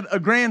she had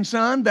a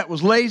grandson that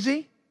was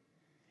lazy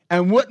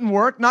and wouldn't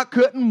work,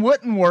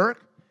 wouldn't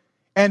work,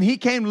 and he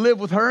came to live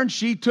with her, and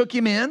she took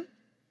him in,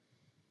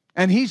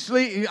 and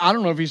I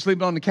don't know if he's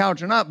sleeping on the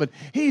couch or not, but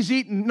he's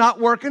eating,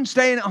 not working,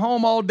 staying at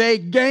home all day,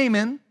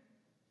 gaming.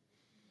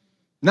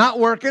 Not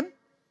working,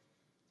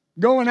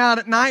 going out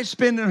at night,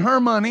 spending her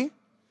money. And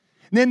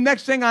then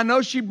next thing I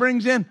know, she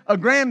brings in a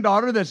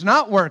granddaughter that's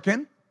not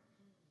working.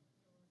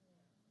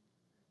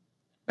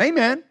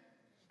 Amen.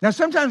 Now,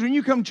 sometimes when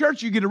you come to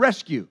church, you get a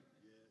rescue.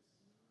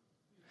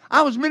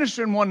 I was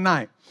ministering one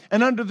night,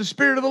 and under the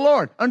Spirit of the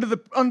Lord, under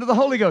the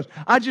Holy Ghost,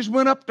 I just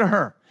went up to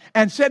her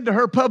and said to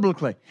her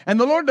publicly, and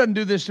the Lord doesn't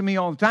do this to me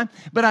all the time,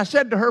 but I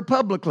said to her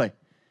publicly,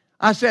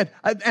 I said,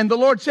 and the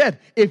Lord said,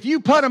 if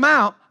you put them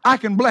out, I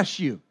can bless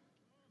you.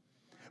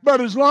 But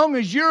as long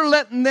as you're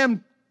letting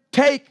them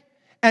take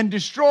and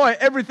destroy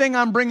everything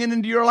I'm bringing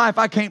into your life,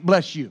 I can't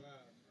bless you.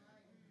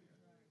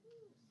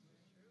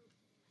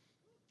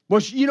 Well,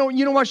 you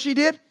know what she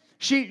did?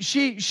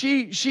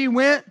 She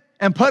went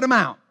and put them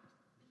out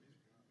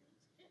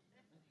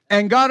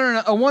and got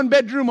her a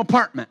one-bedroom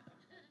apartment.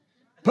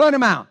 Put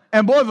them out.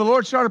 And boy, the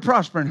Lord started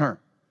prospering her.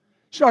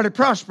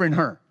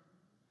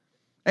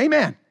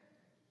 Amen.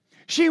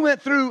 She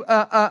went through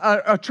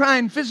a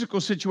trying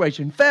physical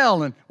situation,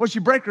 fell, and she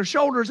break her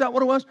shoulder? Is that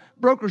what it was?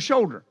 Broke her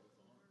shoulder,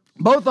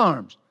 both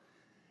arms,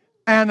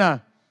 and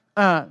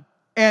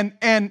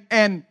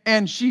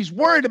she's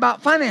worried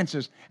about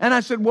finances. And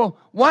I said, well,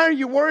 why are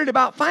you worried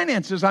about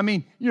finances? I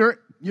mean, you're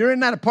in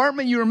that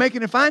apartment, you were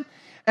making it fine,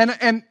 and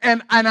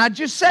I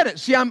just said it.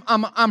 See,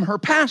 I'm her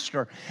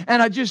pastor,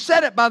 and I just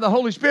said it by the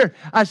Holy Spirit.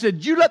 I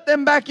said, you let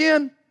them back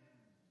in.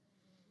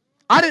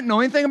 I didn't know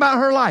anything about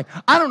her life.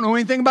 I don't know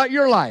anything about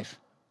your life.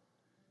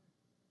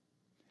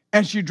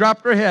 And she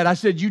dropped her head. I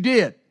said, you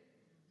did.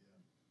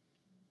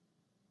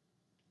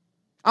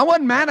 I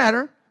wasn't mad at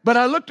her, but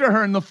I looked at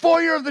her in the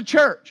foyer of the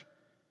church.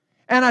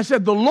 And I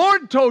said, the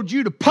Lord told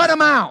you to put them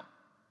out.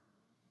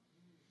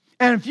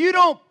 And if you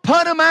don't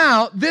put them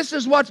out, this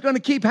is what's going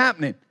to keep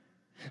happening.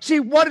 See,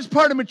 what is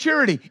part of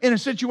maturity in a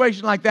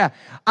situation like that?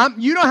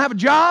 You don't have a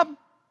job.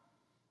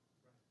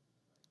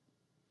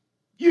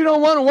 You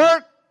don't want to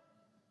work.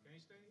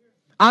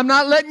 I'm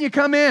not letting you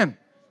come in.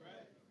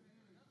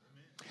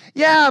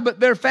 Yeah, but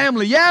they're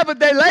family. Yeah, but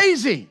they're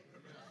lazy.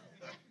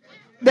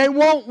 They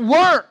won't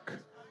work.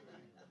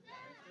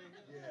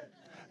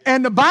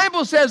 And the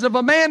Bible says if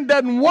a man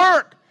doesn't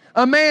work,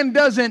 a man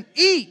doesn't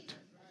eat.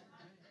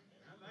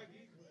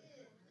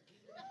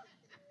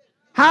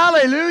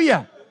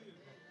 Hallelujah.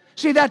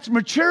 See, that's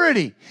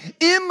maturity.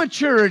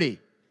 Immaturity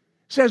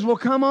says, well,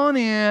 come on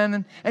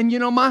in. And you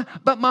know, my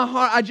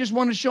heart, I just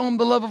want to show them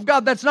the love of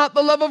God. That's not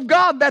the love of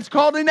God. That's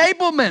called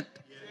enablement.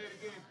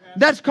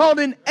 That's called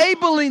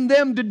enabling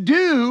them to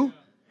do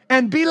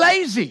and be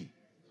lazy.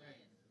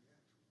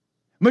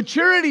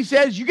 Maturity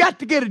says you got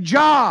to get a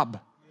job.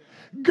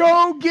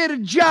 Go get a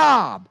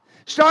job.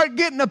 Start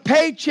getting a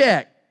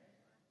paycheck.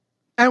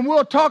 And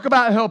we'll talk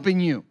about helping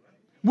you.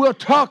 We'll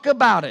talk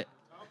about it.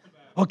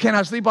 Oh, can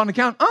I sleep on the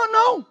couch?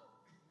 Oh, no.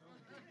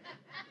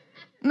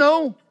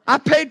 No, I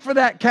paid for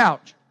that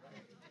couch.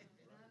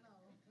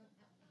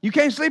 You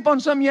can't sleep on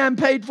something you haven't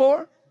paid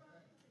for?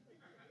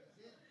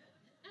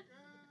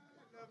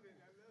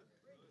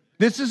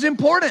 This is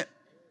important.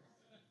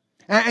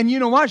 And you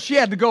know what? She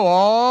had to go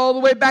all the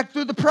way back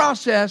through the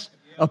process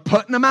of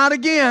putting them out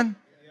again.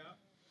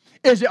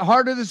 Is it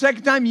harder the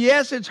second time?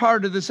 Yes, it's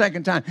harder the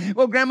second time.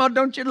 Well, Grandma,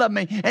 don't you love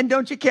me? And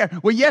don't you care?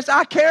 Well, yes,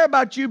 I care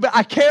about you, but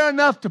I care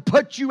enough to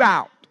put you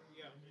out.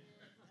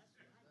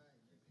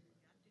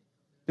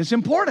 It's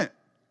important.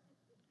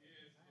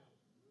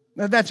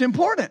 That's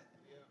important.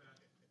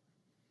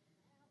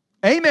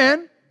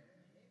 Amen.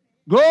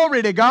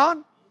 Glory to God.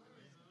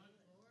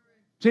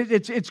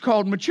 It's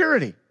called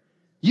maturity.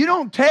 You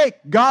don't take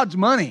God's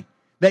money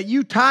that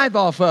you tithe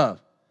off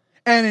of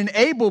and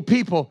enable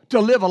people to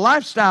live a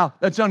lifestyle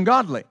that's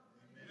ungodly.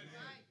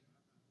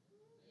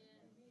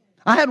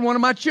 I had one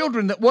of my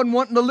children that wasn't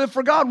wanting to live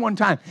for God one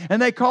time,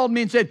 and they called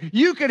me and said,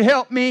 you could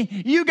help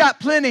me. You got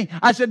plenty.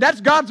 I said,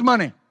 that's God's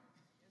money.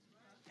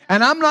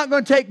 And I'm not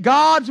going to take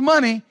God's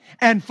money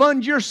and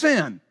fund your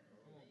sin.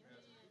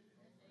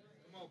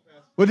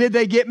 Well, did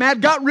they get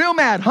mad? Got real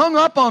mad, hung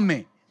up on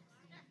me.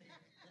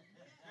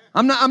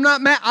 I'm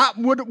not mad.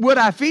 Would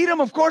I feed them?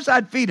 Of course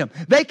I'd feed them.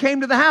 They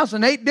came to the house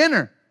and ate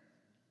dinner.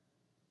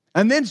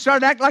 And then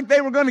started acting like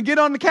they were going to get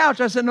on the couch.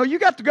 I said, no, you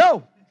got to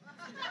go.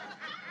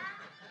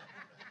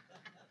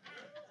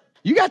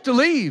 You got to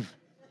leave.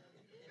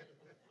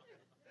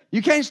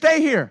 You can't stay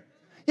here.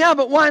 Yeah,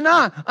 but why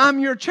not? I'm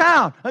your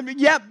child. I mean,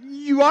 yeah,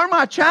 you are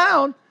my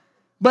child,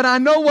 but I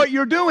know what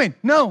you're doing.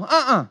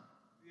 No,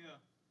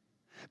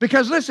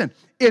 Because listen,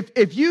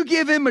 if you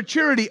give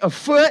immaturity a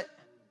foot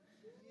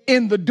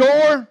in the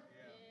door,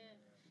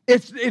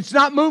 it's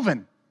not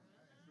moving.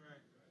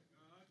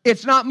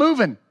 It's not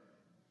moving.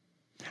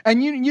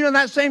 And you know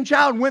that same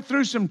child went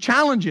through some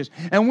challenges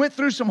and went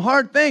through some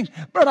hard things.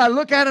 But I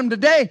look at them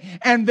today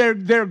and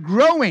they're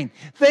growing.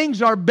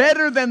 Things are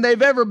better than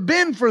they've ever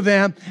been for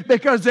them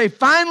because they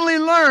finally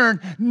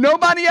learned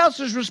nobody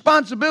else's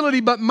responsibility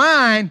but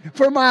mine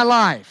for my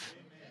life.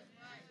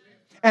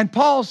 And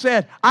Paul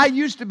said, I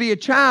used to be a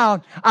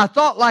child. I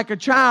thought like a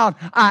child.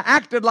 I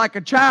acted like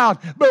a child.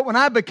 But when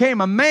I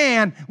became a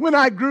man, when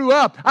I grew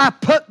up, I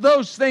put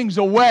those things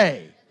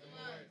away.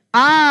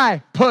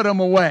 I put them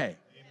away.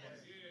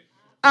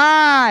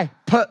 I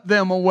put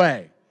them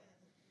away.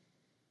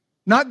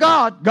 Not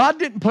God. God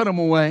didn't put them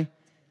away.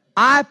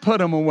 I put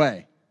them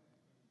away.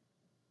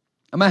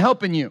 Am I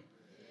helping you?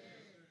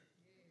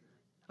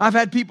 I've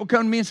had people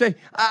come to me and say,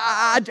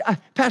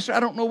 Pastor, I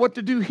don't know what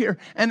to do here.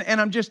 And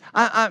I'm just,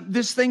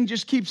 this thing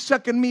just keeps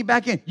sucking me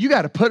back in. You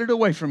got to put it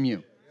away from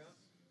you.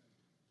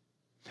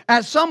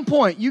 At some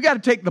point, you got to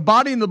take the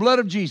body and the blood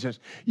of Jesus.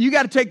 You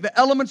got to take the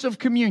elements of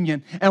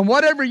communion, and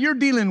whatever you're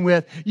dealing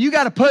with, you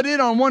got to put it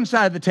on one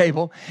side of the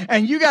table,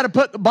 and you got to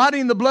put the body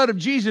and the blood of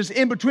Jesus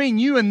in between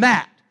you and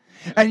that.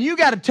 And you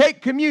got to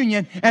take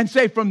communion and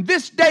say, from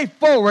this day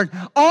forward,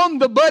 on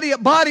the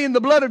body and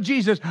the blood of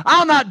Jesus,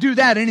 I'll not do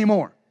that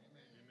anymore.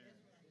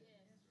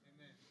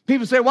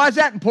 People say, why is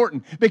that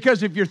important?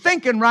 Because if you're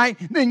thinking right,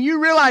 then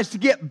you realize to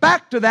get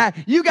back to that,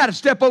 you got to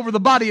step over the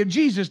body of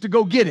Jesus to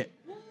go get it.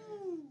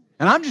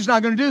 And I'm just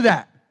not going to do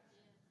that.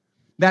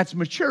 That's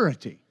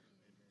maturity.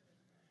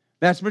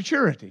 That's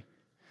maturity.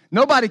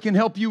 Nobody can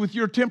help you with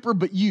your temper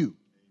but you.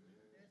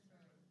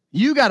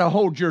 You got to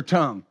hold your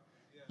tongue.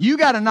 You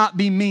got to not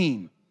be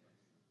mean.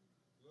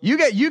 You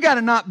got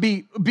to not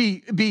be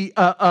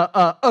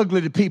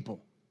ugly to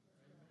people.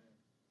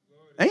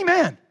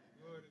 Amen.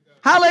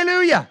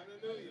 Hallelujah.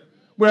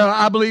 Well,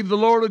 I believe the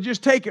Lord will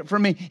just take it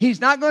from me.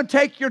 He's not going to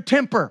take your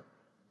temper.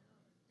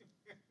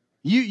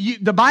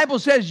 The Bible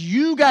says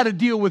you got to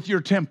deal with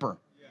your temper.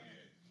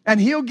 And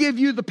He'll give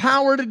you the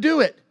power to do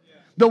it.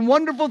 The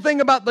wonderful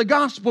thing about the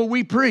gospel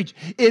we preach,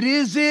 it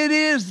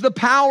is the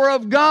power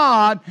of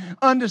God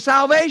unto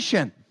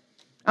salvation.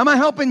 Am I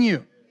helping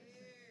you?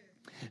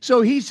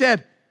 So he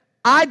said,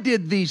 I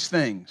did these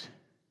things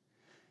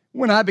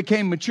when I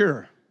became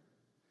mature.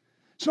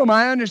 So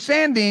my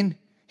understanding,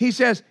 he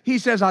says,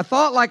 I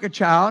thought like a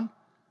child.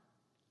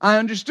 I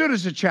understood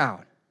as a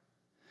child.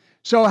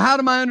 So how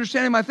do my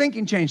understanding, my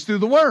thinking change? Through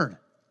the Word.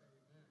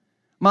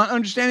 My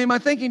understanding, my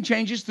thinking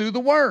changes through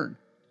the Word.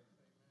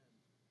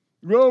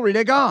 Glory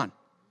to God.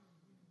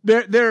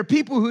 There are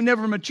people who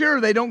never mature.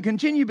 They don't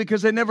continue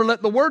because they never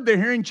let the Word they're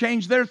hearing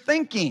change their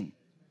thinking.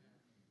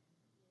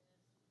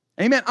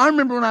 Amen. I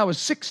remember when I was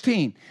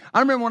 16. I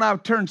remember when I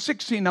turned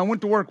 16, I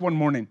went to work one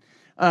morning.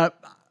 I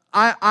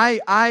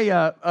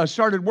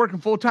started working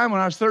full time when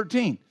I was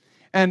 13.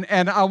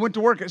 And I went to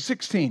work at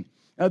 16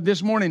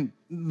 this morning,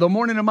 the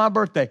morning of my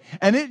birthday.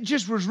 And it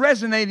just was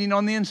resonating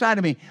on the inside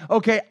of me.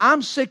 Okay,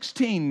 I'm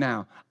 16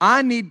 now.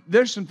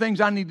 There's some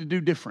things I need to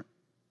do different.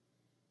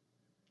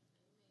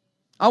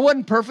 I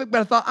wasn't perfect,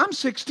 but I thought, I'm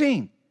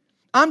 16.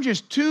 I'm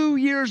just 2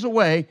 years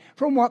away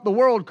from what the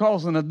world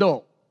calls an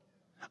adult.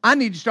 I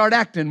need to start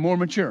acting more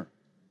mature.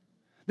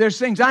 There's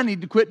things I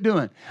need to quit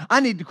doing. I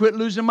need to quit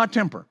losing my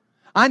temper.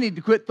 I need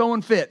to quit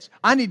throwing fits.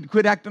 I need to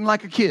quit acting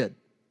like a kid.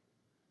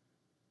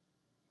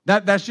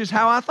 That's just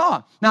how I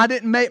thought. Now, I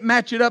didn't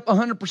match it up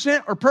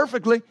 100% or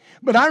perfectly,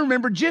 but I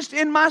remember just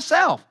in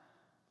myself,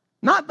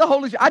 not the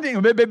Holy Spirit. I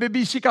didn't go,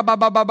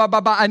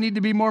 I need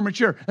to be more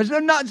mature.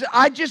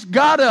 I just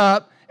got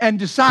up and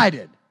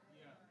decided,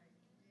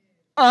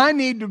 I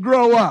need to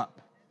grow up.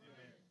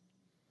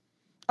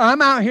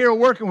 I'm out here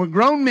working with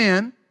grown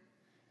men,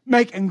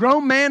 making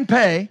grown man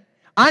pay.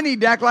 I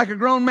need to act like a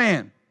grown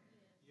man.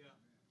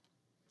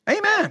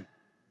 Amen.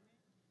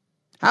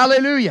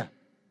 Hallelujah.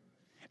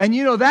 And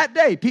you know, that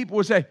day, people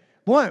would say,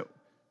 boy,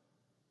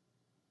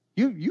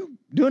 you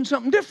doing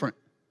something different.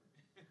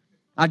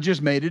 I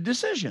just made a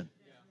decision.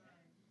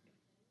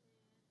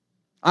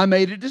 I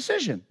made a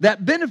decision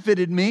that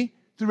benefited me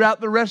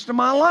throughout the rest of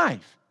my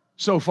life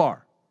so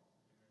far.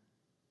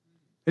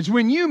 It's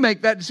when you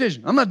make that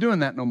decision. I'm not doing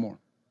that no more.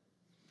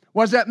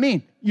 What does that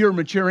mean? You're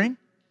maturing.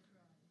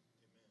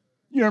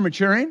 You're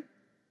maturing.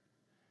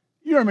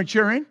 You're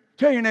maturing.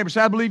 Tell your neighbor,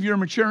 say, I believe you're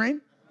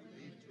maturing.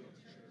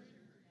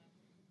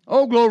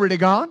 Oh, glory to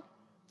God.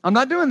 I'm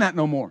not doing that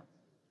no more.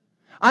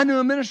 I knew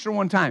a minister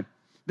one time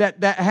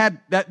that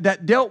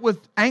dealt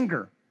with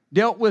anger,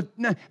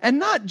 and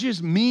not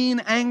just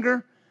mean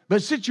anger,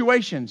 but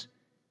situations.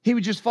 He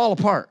would just fall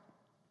apart.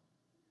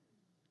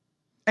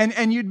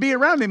 And you'd be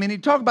around him, and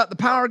he'd talk about the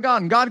power of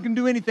God, and God can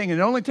do anything, and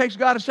it only takes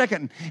God a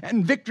second,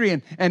 and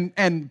victory,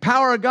 and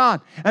power of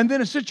God. And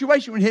then a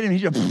situation would hit him,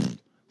 he'd just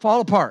fall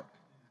apart.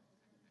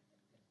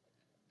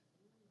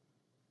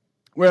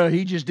 Well,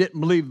 he just didn't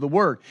believe the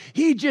word.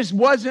 He just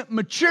wasn't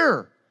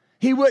mature.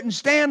 He wouldn't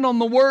stand on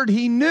the word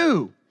he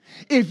knew.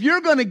 If you're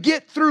going to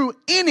get through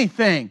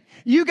anything,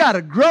 you got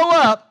to grow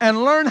up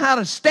and learn how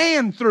to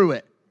stand through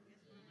it.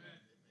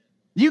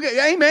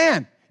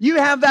 Amen. You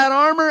have that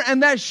armor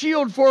and that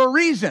shield for a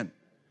reason.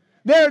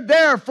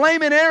 There are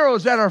flaming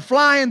arrows that are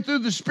flying through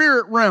the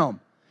spirit realm,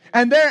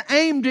 and they're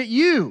aimed at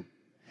you.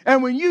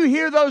 And when you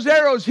hear those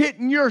arrows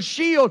hitting your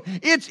shield,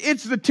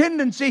 it's the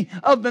tendency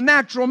of the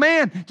natural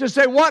man to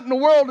say, what in the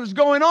world is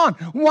going on?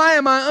 Why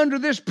am I under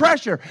this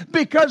pressure?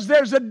 Because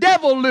there's a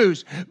devil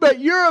loose. But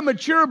you're a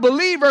mature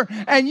believer,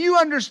 and you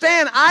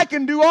understand I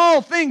can do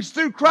all things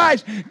through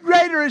Christ.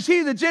 Greater is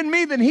he that's in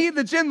me than he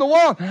that's in the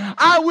world.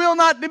 I will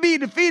not be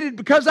defeated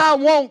because I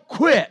won't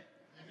quit.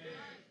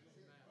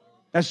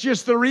 That's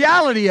just the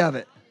reality of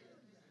it.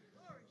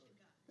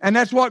 And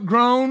that's what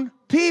grown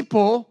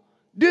people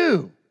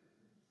do.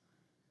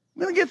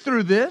 I'm going to get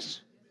through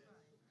this.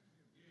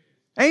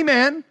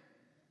 Amen.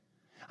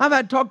 I've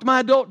had to talk to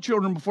my adult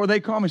children before they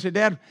call me and say,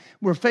 Dad,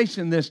 we're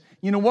facing this.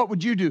 You know, what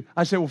would you do?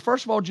 I say, well,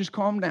 first of all, just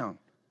calm down.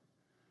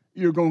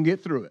 You're going to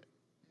get through it.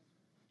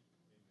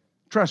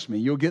 Trust me,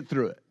 you'll get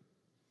through it.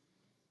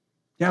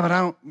 Yeah,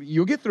 but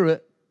you'll get through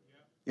it.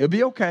 It'll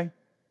be okay.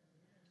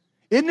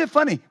 Isn't it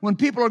funny when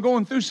people are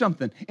going through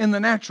something in the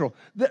natural?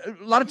 A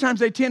lot of times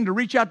they tend to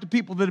reach out to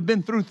people that have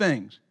been through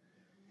things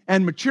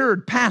and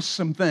matured past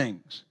some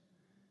things.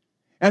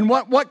 And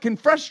what can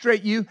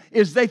frustrate you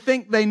is they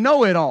think they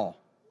know it all.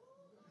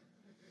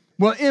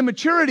 Well,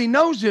 immaturity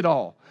knows it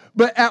all.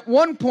 But at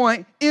one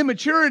point,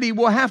 immaturity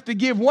will have to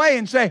give way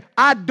and say,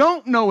 I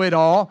don't know it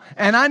all,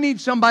 and I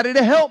need somebody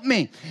to help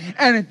me.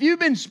 And if you've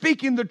been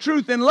speaking the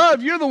truth in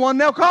love, you're the one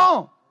they'll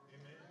call.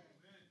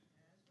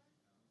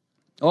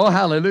 Oh,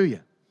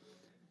 hallelujah.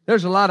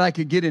 There's a lot I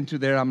could get into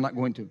there. I'm not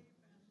going to.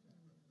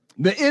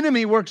 The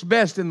enemy works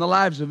best in the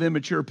lives of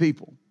immature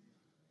people.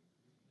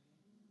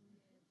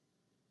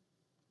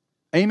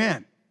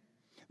 Amen.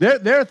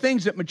 There are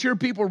things that mature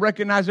people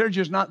recognize they're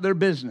just not their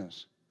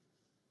business.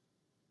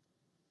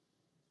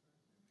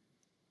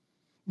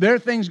 There are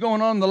things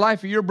going on in the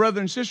life of your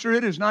brother and sister.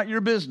 It is not your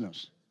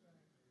business.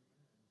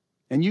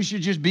 And you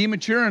should just be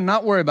mature and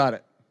not worry about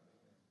it.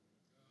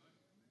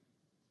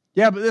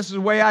 Yeah, but this is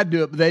the way I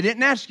do it. But they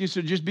didn't ask you,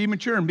 so just be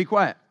mature and be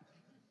quiet.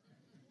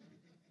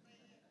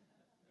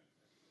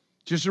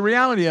 Just the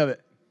reality of it.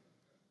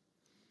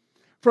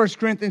 1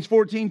 Corinthians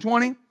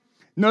 14:20.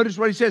 Notice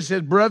what he says. It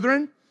says,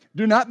 brethren,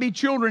 do not be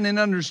children in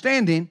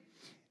understanding,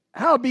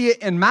 howbeit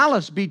in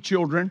malice be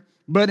children,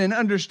 but in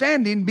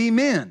understanding be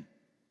men.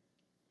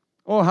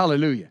 Oh,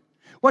 hallelujah.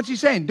 What's he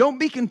saying? Don't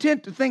be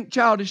content to think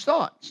childish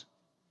thoughts.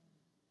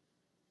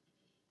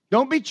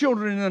 Don't be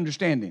children in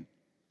understanding.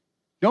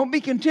 Don't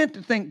be content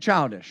to think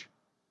childish.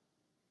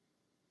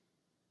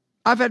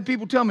 I've had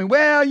people tell me,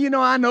 well, you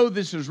know, I know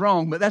this is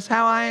wrong, but that's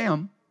how I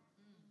am.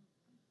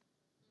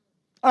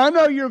 I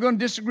know you're going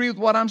to disagree with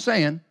what I'm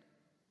saying.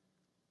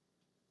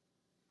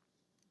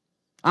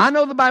 I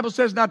know the Bible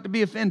says not to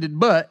be offended,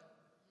 but,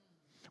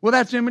 well,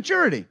 that's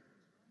immaturity.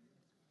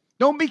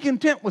 Don't be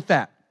content with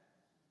that.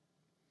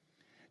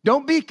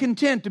 Don't be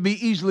content to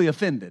be easily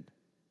offended.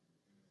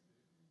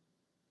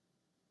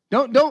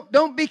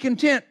 Don't be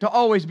content to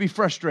always be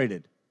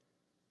frustrated.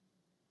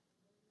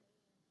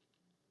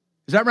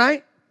 Is that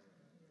right?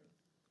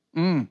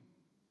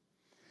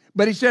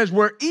 But he says,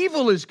 where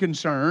evil is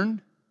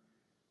concerned,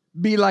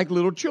 be like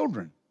little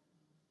children.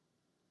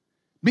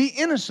 Be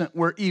innocent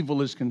where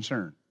evil is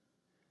concerned.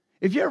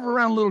 If you're ever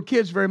around little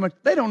kids very much,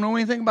 they don't know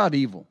anything about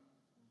evil.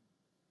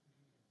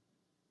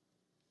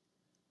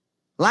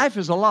 Life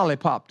is a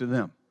lollipop to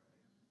them.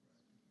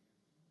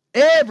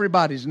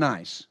 Everybody's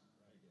nice.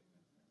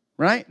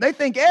 Right? They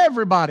think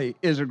everybody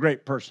is a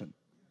great person.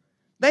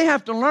 They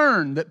have to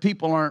learn that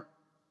people aren't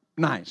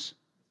nice.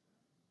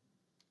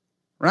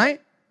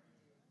 Right?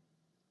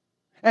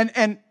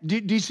 And do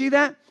you see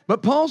that?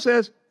 But Paul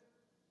says,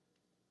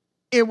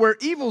 where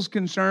evil's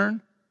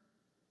concerned,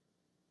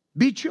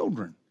 be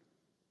children.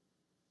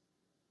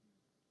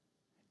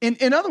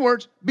 In other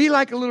words, be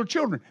like a little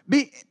children.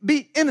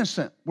 Be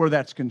innocent where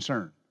that's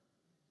concerned.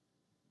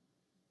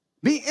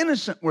 Be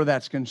innocent where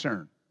that's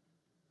concerned.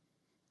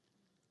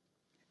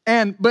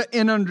 But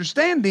in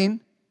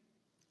understanding,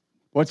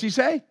 what's he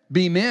say?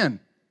 Be men.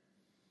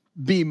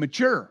 Be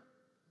mature.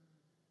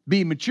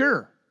 Be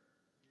mature.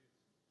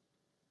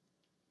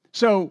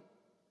 So,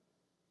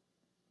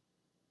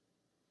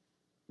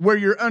 where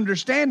your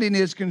understanding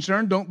is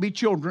concerned, don't be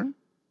children.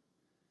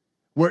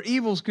 Where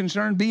evil's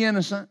concerned, be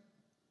innocent.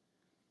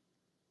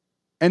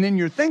 And in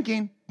your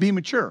thinking, be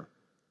mature.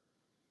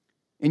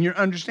 In your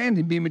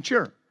understanding, be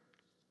mature.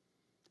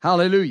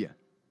 Hallelujah.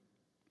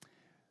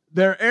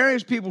 There are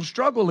areas people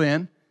struggle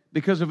in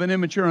because of an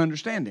immature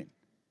understanding.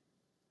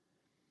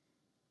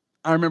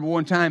 I remember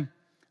one time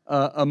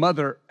a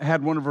mother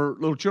had one of her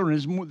little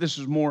children. This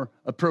is more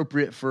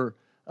appropriate for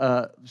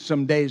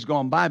some days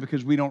gone by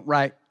because we don't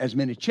write as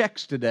many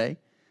checks today.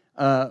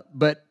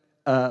 But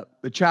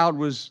the child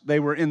they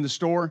were in the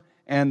store,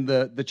 and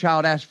the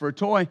child asked for a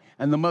toy,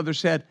 and the mother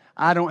said,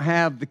 I don't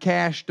have the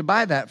cash to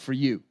buy that for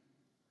you.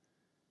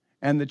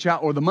 And the child,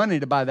 or the money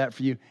to buy that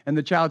for you. And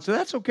the child said,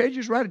 that's okay,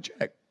 just write a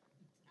check.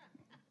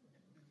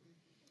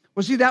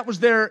 Well, see, that was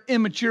their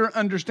immature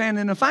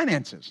understanding of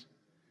finances.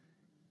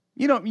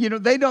 You know,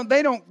 they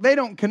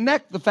don't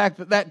connect the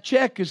fact that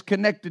check is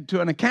connected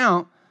to an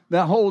account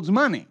that holds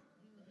money.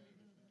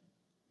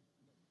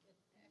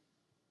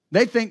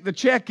 They think the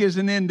check is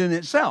an end in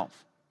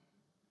itself.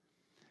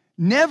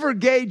 Never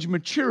gauge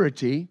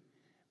maturity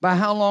by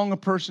how long a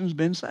person's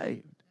been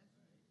saved.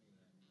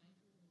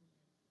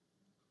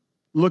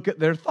 Look at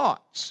their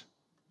thoughts.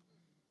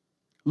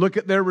 Look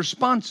at their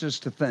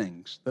responses to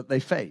things that they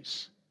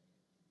face.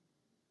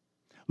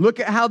 Look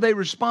at how they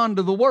respond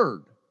to the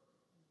word.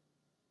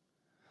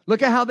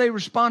 Look at how they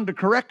respond to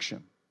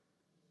correction.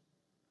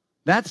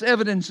 That's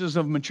evidences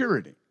of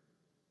maturity.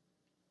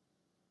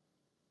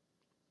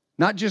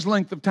 Not just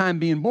length of time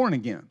being born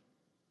again.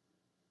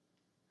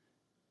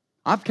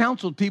 I've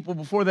counseled people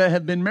before that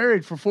have been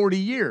married for 40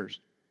 years,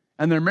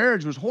 and their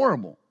marriage was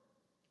horrible.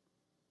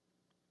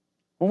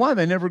 Well, why?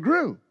 They never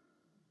grew.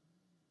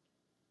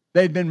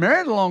 They'd been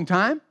married a long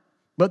time,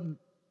 but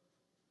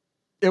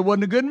it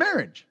wasn't a good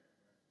marriage.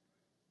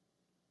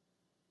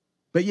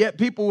 But yet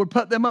people would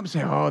put them up and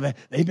say, oh,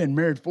 they've been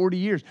married 40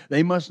 years.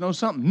 They must know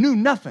something. Knew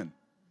nothing.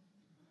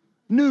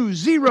 Knew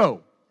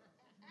zero.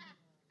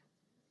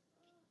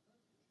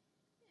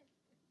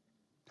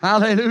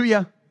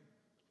 Hallelujah.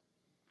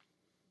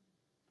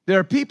 There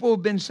are people who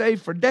have been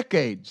saved for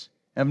decades,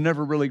 have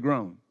never really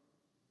grown.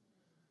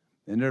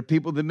 And there are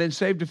people that have been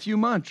saved a few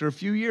months or a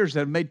few years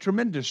that have made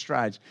tremendous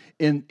strides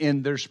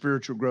in their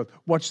spiritual growth.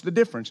 What's the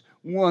difference?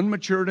 One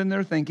matured in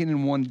their thinking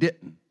and one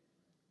didn't.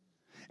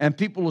 And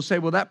people will say,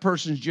 well, that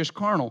person's just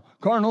carnal.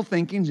 Carnal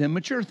thinking's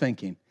immature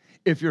thinking.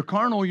 If you're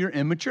carnal, you're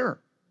immature.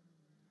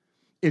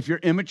 If you're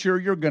immature,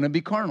 you're going to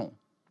be carnal.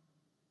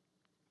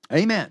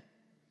 Amen.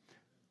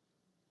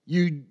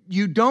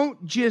 You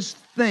don't just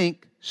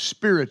think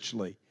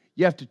spiritually.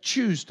 You have to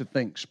choose to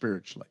think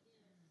spiritually.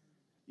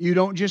 You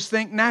don't just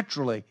think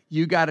naturally.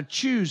 You got to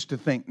choose to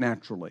think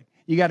naturally.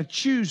 You got to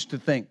choose to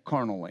think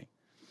carnally.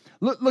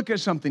 Look at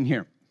something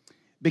here.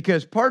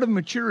 Because part of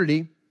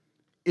maturity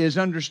is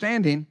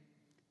understanding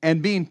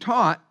and being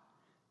taught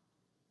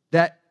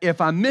that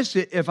if I miss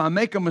it, if I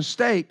make a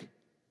mistake,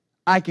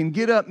 I can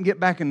get up and get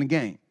back in the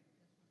game.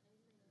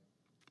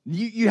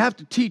 You have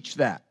to teach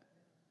that.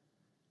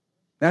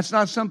 That's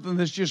not something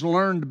that's just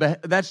learned.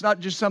 That's not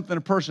just something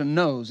a person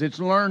knows. It's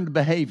learned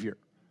behavior.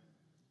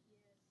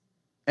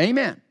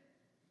 Amen.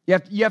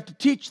 You have to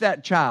teach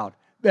that child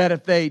that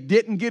if they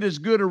didn't get as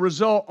good a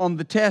result on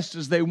the test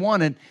as they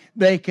wanted,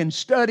 they can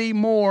study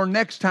more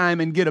next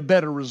time and get a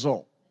better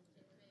result.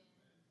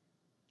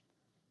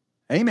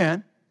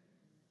 Amen.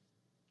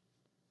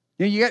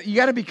 You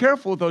got to be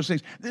careful with those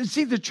things.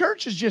 See, the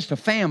church is just a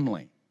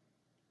family.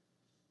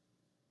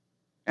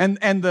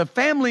 And the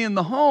family in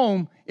the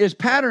home is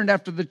patterned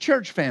after the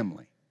church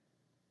family.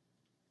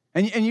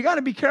 And you got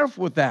to be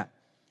careful with that.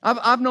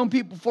 I've known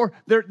people before,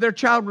 their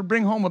child would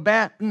bring home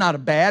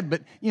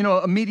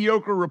a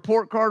mediocre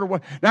report card or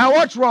what. Now,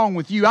 what's wrong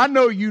with you? I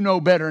know you know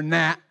better than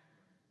that.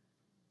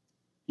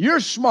 You're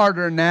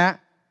smarter than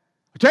that.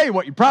 I tell you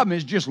what, your problem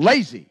is just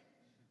lazy.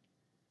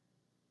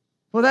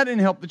 Well, that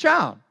didn't help the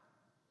child.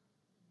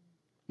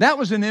 That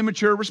was an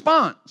immature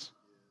response.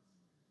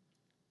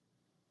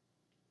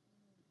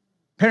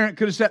 Parent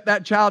could have set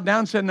that child down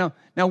and said,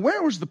 now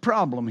where was the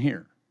problem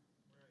here?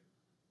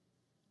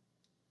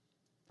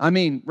 I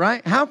mean,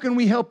 right? How can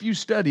we help you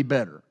study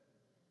better?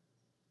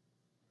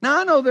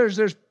 Now, I know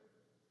there's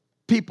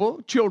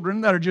people,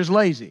 children, that are just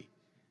lazy.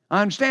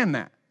 I understand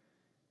that.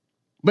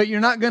 But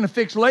you're not going to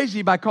fix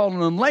lazy by calling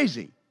them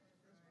lazy.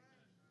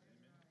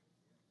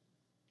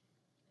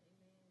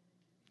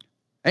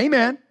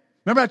 Amen.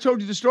 Remember I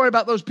told you the story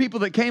about those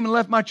people that came and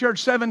left my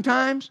church 7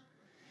 times?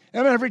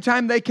 And every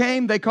time they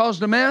came, they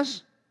caused a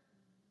mess.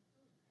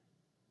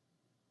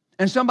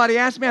 And somebody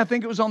asked me, I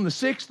think it was on the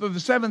 6th or the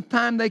 7th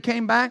time they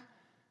came back,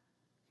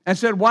 and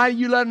said, why are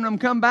you letting them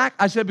come back?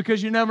 I said,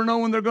 because you never know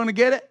when they're going to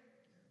get it.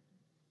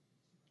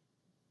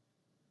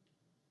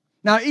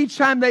 Now, each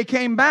time they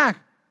came back,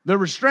 the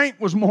restraint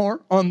was more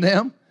on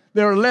them.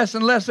 There were less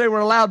and less they were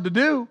allowed to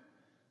do.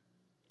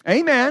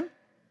 Amen.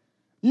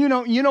 You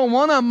know,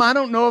 one of them, I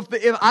don't know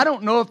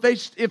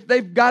if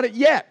they've got it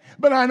yet,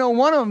 but I know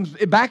one of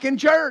them's back in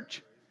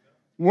church,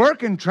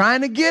 working,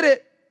 trying to get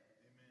it.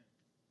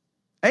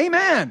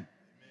 Amen.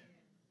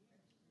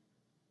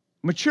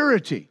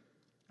 Maturity.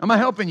 Am I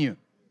helping you?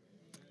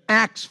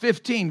 Acts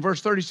 15,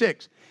 verse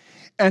 36.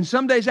 And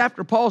some days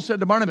after, Paul said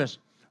to Barnabas,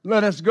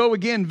 let us go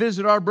again,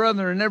 visit our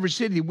brethren in every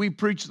city. We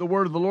preach the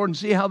word of the Lord and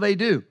see how they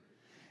do.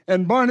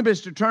 And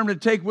Barnabas determined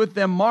to take with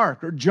them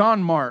Mark, or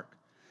John Mark.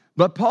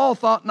 But Paul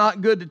thought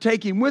not good to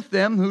take him with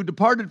them, who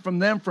departed from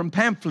them from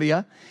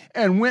Pamphylia,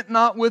 and went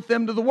not with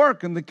them to the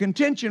work. And the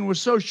contention was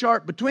so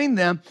sharp between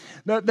them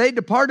that they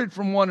departed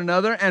from one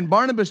another. And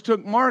Barnabas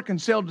took Mark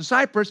and sailed to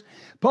Cyprus.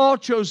 Paul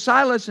chose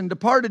Silas and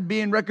departed,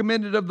 being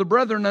recommended of the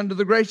brethren unto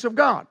the grace of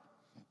God.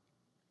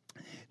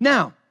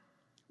 Now,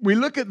 we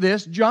look at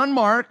this. John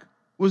Mark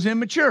was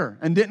immature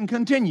and didn't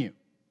continue.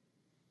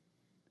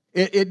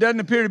 It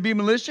doesn't appear to be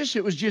malicious.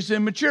 It was just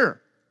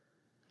immature.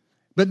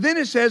 But then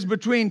it says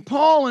between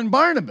Paul and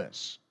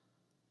Barnabas,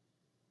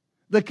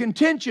 the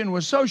contention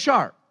was so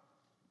sharp.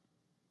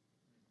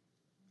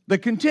 The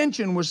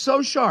contention was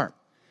so sharp.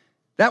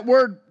 That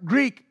word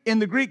in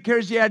the Greek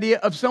carries the idea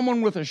of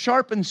someone with a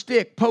sharpened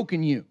stick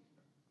poking you.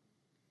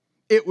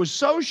 It was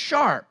so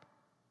sharp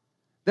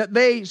that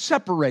they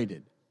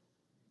separated.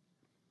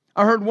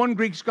 I heard one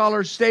Greek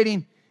scholar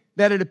stating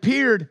that it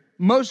appeared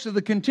most of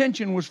the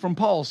contention was from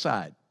Paul's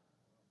side.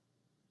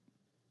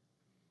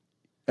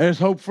 There's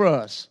hope for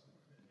us.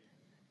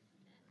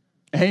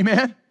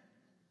 Amen?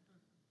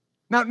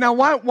 Now,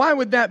 why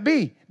would that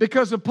be?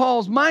 Because of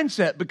Paul's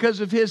mindset, because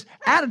of his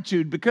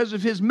attitude, because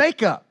of his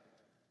makeup.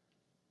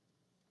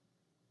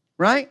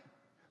 Right?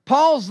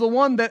 Paul's the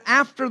one that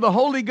after the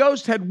Holy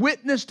Ghost had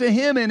witnessed to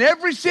him in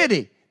every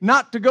city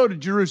not to go to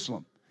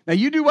Jerusalem. Now,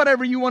 you do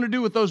whatever you want to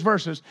do with those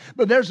verses,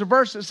 but there's a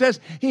verse that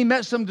says he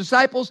met some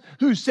disciples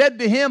who said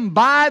to him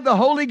by the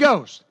Holy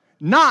Ghost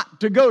not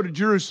to go to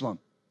Jerusalem.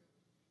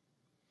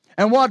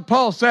 And what did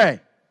Paul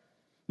say?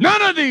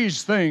 None of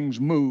these things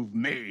move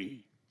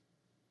me.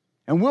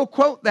 And we'll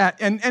quote that,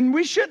 and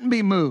we shouldn't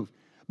be moved.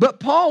 But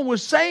Paul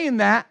was saying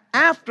that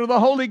after the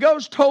Holy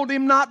Ghost told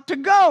him not to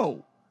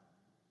go.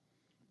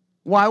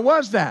 Why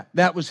was that?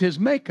 That was his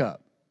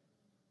makeup.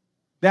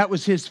 That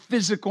was his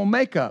physical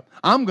makeup.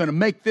 I'm going to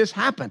make this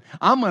happen.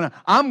 I'm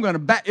going to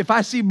back. If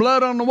I see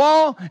blood on the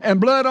wall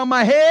and blood on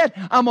my head,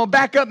 I'm going to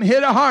back up and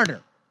hit it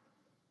harder.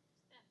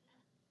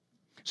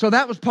 So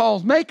that was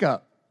Paul's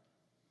makeup.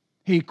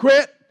 He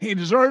quit. He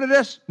deserted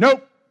us.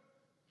 Nope.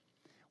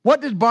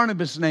 What does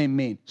Barnabas' name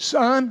mean?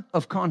 Son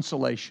of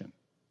consolation.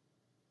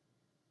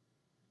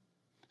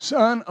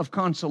 Son of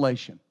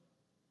consolation.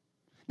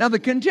 Now, the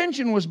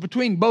contention was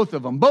between both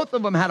of them. Both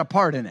of them had a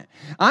part in it.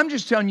 I'm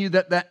just telling you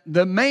that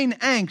the main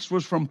angst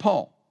was from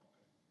Paul.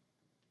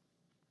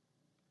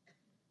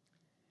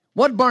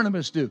 What did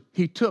Barnabas do?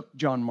 He took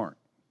John Mark.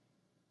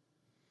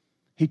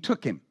 He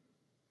took him.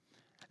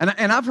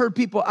 And I've heard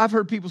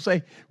people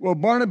say, well,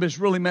 Barnabas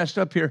really messed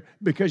up here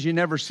because you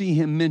never see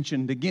him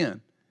mentioned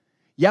again.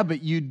 Yeah,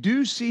 but you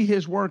do see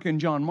his work in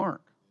John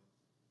Mark.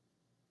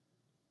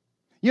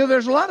 You know,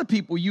 there's a lot of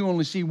people you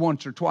only see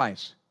once or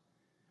twice.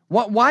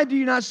 Why do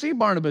you not see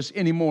Barnabas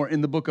anymore in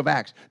the book of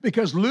Acts?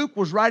 Because Luke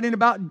was writing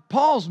about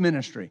Paul's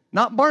ministry,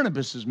 not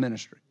Barnabas'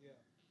 ministry.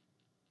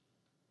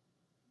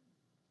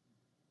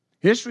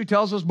 History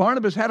tells us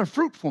Barnabas had a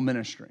fruitful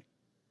ministry.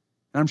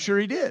 And I'm sure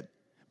he did.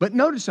 But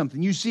notice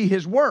something. You see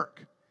his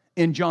work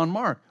in John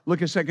Mark.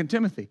 Look at 2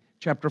 Timothy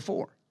chapter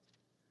 4.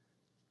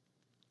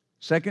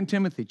 2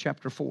 Timothy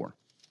chapter 4.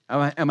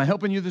 Am I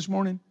helping you this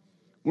morning?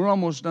 We're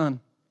almost done.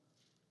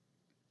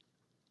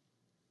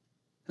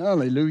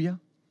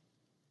 Hallelujah.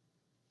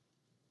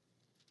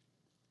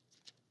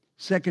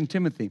 2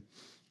 Timothy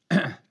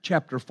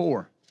chapter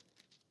 4,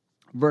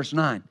 verse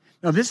 9.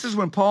 Now this is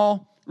when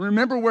Paul,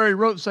 remember where he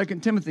wrote 2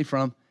 Timothy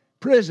from?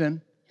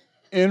 Prison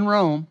in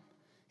Rome.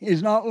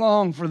 He's not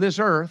long for this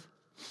earth.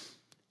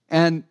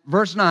 And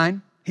verse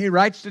 9, he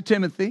writes to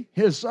Timothy,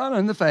 his son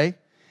in the faith,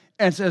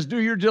 and says,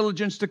 do your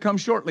diligence to come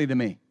shortly to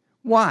me.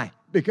 Why?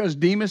 Because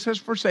Demas has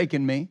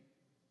forsaken me,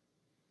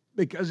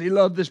 because he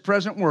loved this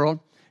present world,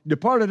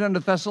 departed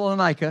unto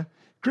Thessalonica,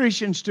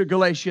 Crescens to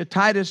Galatia,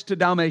 Titus to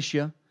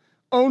Dalmatia.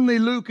 Only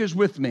Luke is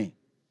with me.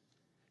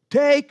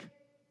 Take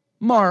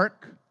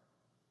Mark,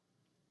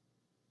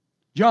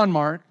 John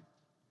Mark,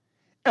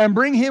 and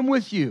bring him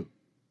with you.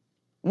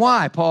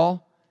 Why,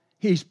 Paul?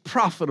 He's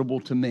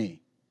profitable to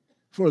me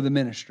for the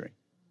ministry.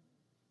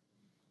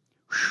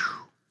 Whew.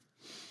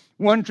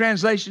 One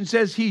translation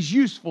says, he's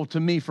useful to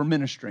me for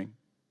ministering.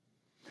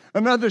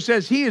 Another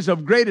says, he is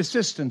of great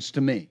assistance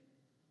to me.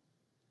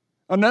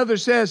 Another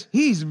says,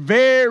 he's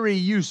very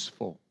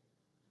useful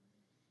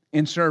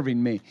in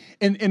serving me.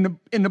 In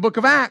the book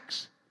of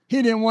Acts,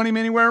 he didn't want him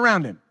anywhere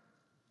around him.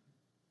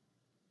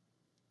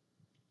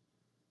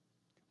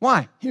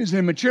 Why? He was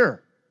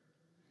immature.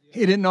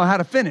 He didn't know how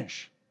to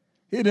finish.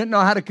 He didn't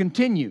know how to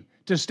continue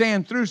to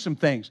stand through some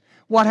things.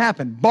 What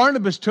happened?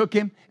 Barnabas took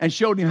him and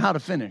showed him how to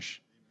finish.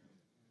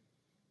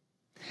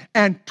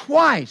 And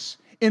twice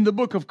in the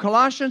book of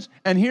Colossians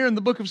and here in the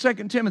book of 2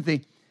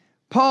 Timothy,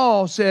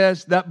 Paul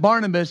says that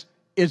Barnabas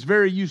is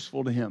very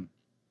useful to him,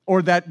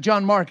 or that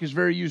John Mark is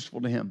very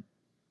useful to him.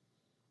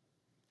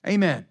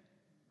 Amen.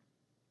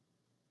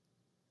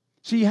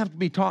 See, you have to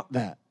be taught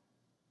that.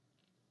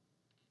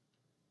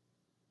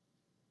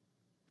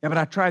 Yeah, but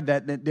I tried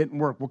that and it didn't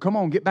work. Well, come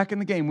on, get back in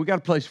the game. We got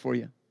a place for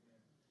you.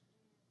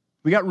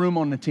 We got room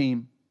on the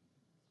team.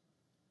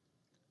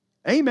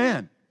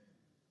 Amen.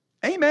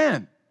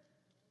 Amen.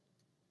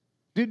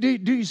 Do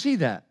you see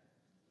that?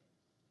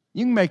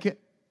 You can make it,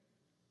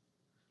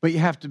 but you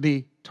have to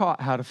be taught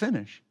how to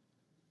finish.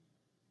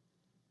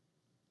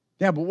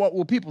 Yeah, but what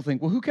will people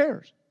think? Well, who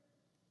cares?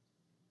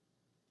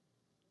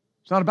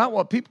 It's not about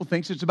what people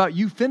think. It's about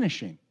you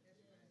finishing.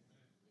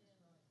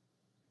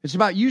 It's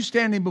about you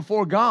standing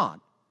before God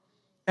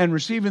and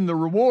receiving the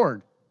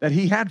reward that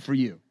He had for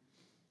you.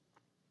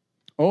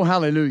 Oh,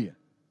 hallelujah.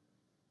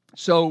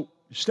 So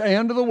stay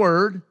under the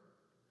Word.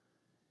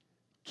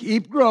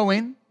 Keep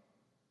growing.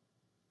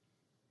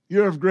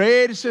 You're of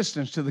great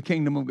assistance to the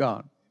kingdom of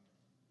God.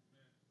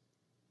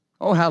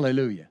 Oh,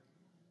 hallelujah.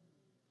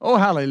 Oh,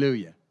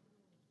 hallelujah.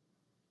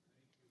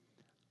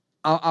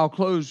 I'll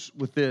close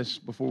with this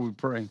before we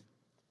pray.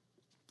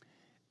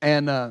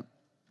 And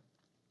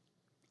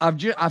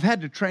I've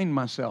had to train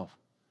myself.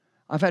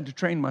 I've had to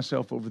train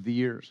myself over the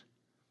years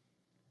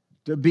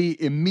to be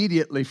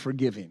immediately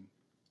forgiving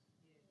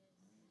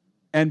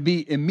and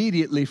be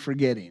immediately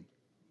forgetting.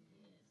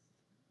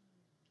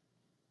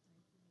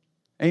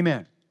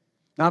 Amen.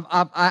 Now,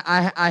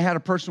 I had a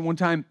person one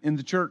time in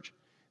the church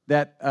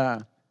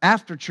that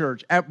after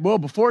church,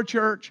 before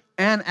church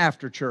and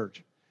after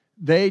church,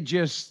 they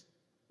just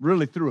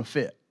really threw a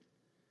fit.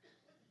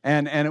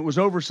 And it was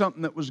over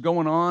something that was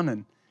going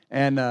on,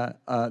 and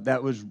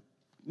that was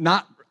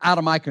not out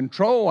of my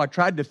control. I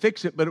tried to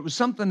fix it, but it was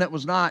something that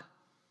was not,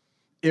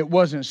 it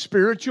wasn't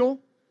spiritual.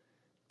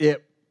 If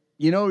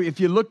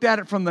you looked at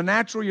it from the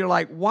natural, you're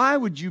like, why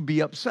would you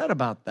be upset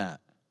about that?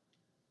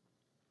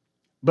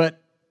 But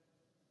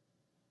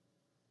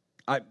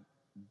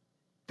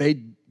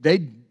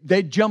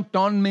they jumped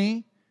on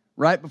me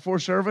right before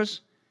service,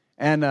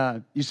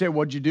 and you say,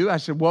 what'd you do? I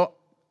said, well,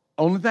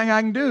 only thing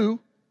I can do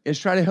is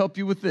try to help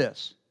you with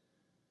this.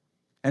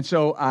 And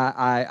so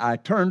I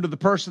turned to the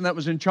person that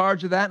was in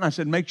charge of that, and I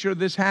said, make sure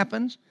this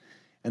happens.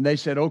 And they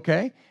said,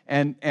 okay.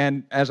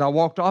 And as I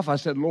walked off, I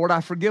said, Lord,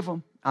 I forgive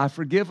them. I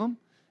forgive them.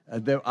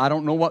 I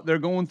don't know what they're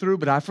going through,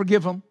 but I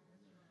forgive them.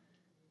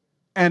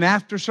 And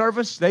after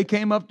service, they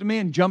came up to me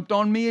and jumped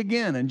on me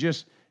again and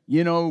just,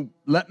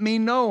 let me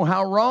know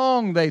how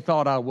wrong they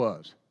thought I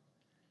was.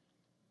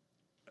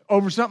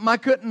 Over something I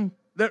couldn't,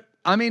 the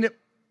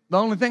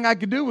only thing I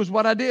could do was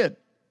what I did.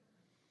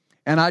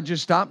 And I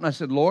just stopped and I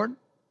said, Lord,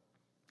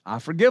 I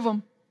forgive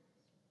them.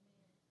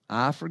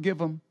 I forgive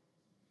them.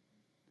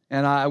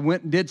 And I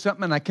went and did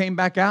something, and I came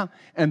back out,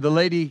 and the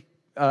lady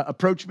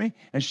approached me,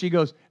 and she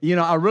goes,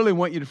 I really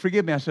want you to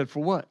forgive me. I said,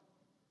 for what?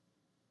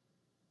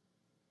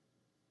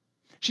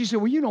 She said,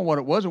 well, you know what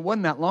it was. It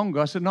wasn't that long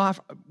ago. I said, no,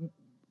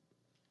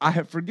 I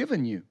have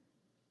forgiven you.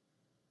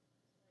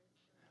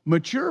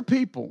 Mature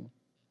people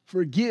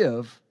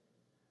forgive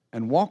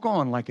and walk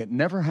on like it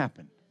never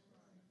happened.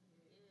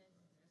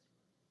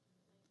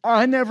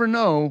 I never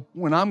know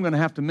when I'm going to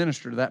have to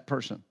minister to that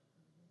person.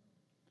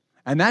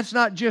 And that's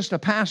not just a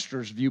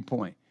pastor's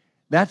viewpoint.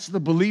 That's the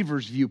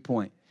believer's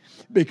viewpoint.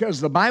 Because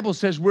the Bible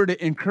says we're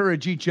to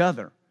encourage each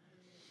other.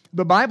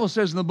 The Bible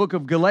says in the book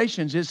of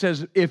Galatians, it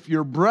says, if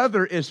your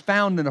brother is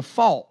found in a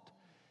fault,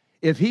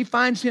 if he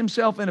finds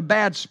himself in a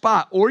bad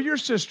spot, or your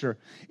sister,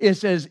 it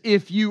says,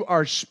 if you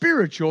are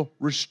spiritual,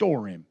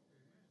 restore him.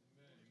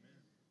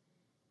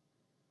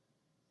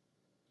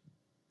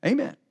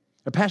 Amen.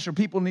 Pastor,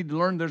 people need to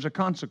learn there's a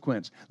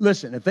consequence.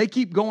 Listen, if they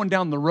keep going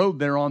down the road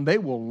they're on, they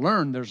will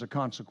learn there's a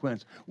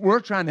consequence. We're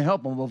trying to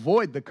help them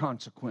avoid the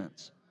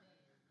consequence.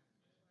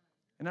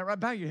 And now, right,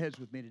 bow your heads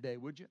with me today,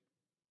 would you?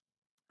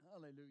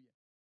 Hallelujah.